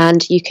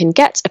 And you can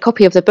get a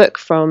copy of the book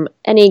from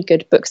any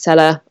good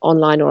bookseller,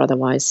 online or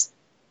otherwise.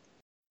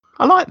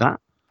 I like that.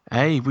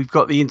 Hey, we've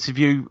got the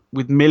interview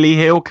with Millie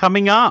Hill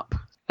coming up.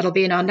 It'll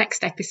be in our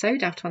next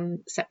episode out on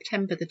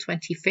September the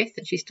 25th,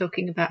 and she's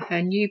talking about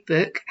her new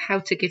book, How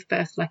to Give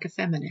Birth Like a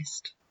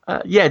Feminist.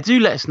 Yeah, do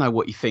let us know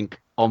what you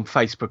think on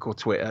Facebook or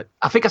Twitter.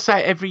 I think I say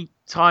it every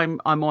time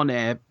I'm on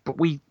air, but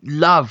we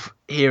love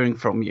hearing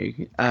from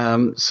you.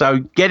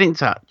 So get in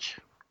touch.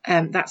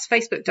 That's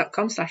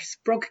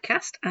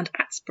facebook.com/Sprogcast and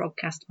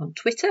 @Sprogcast on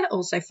Twitter.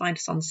 Also find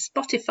us on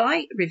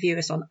Spotify, review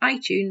us on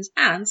iTunes,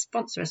 and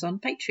sponsor us on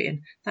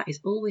Patreon. That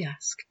is all we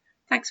ask.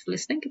 Thanks for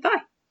listening.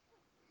 Goodbye.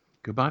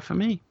 Goodbye for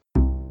me.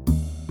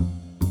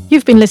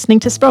 You've been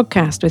listening to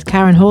Sprogcast with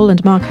Karen Hall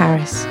and Mark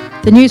Harris.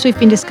 The news we've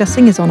been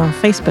discussing is on our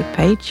Facebook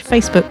page,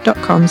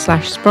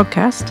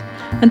 facebook.com/Sprogcast.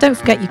 And don't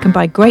forget you can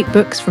buy great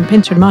books from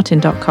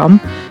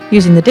pinterandmartin.com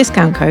using the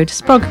discount code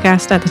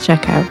Sprogcast at the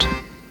checkout.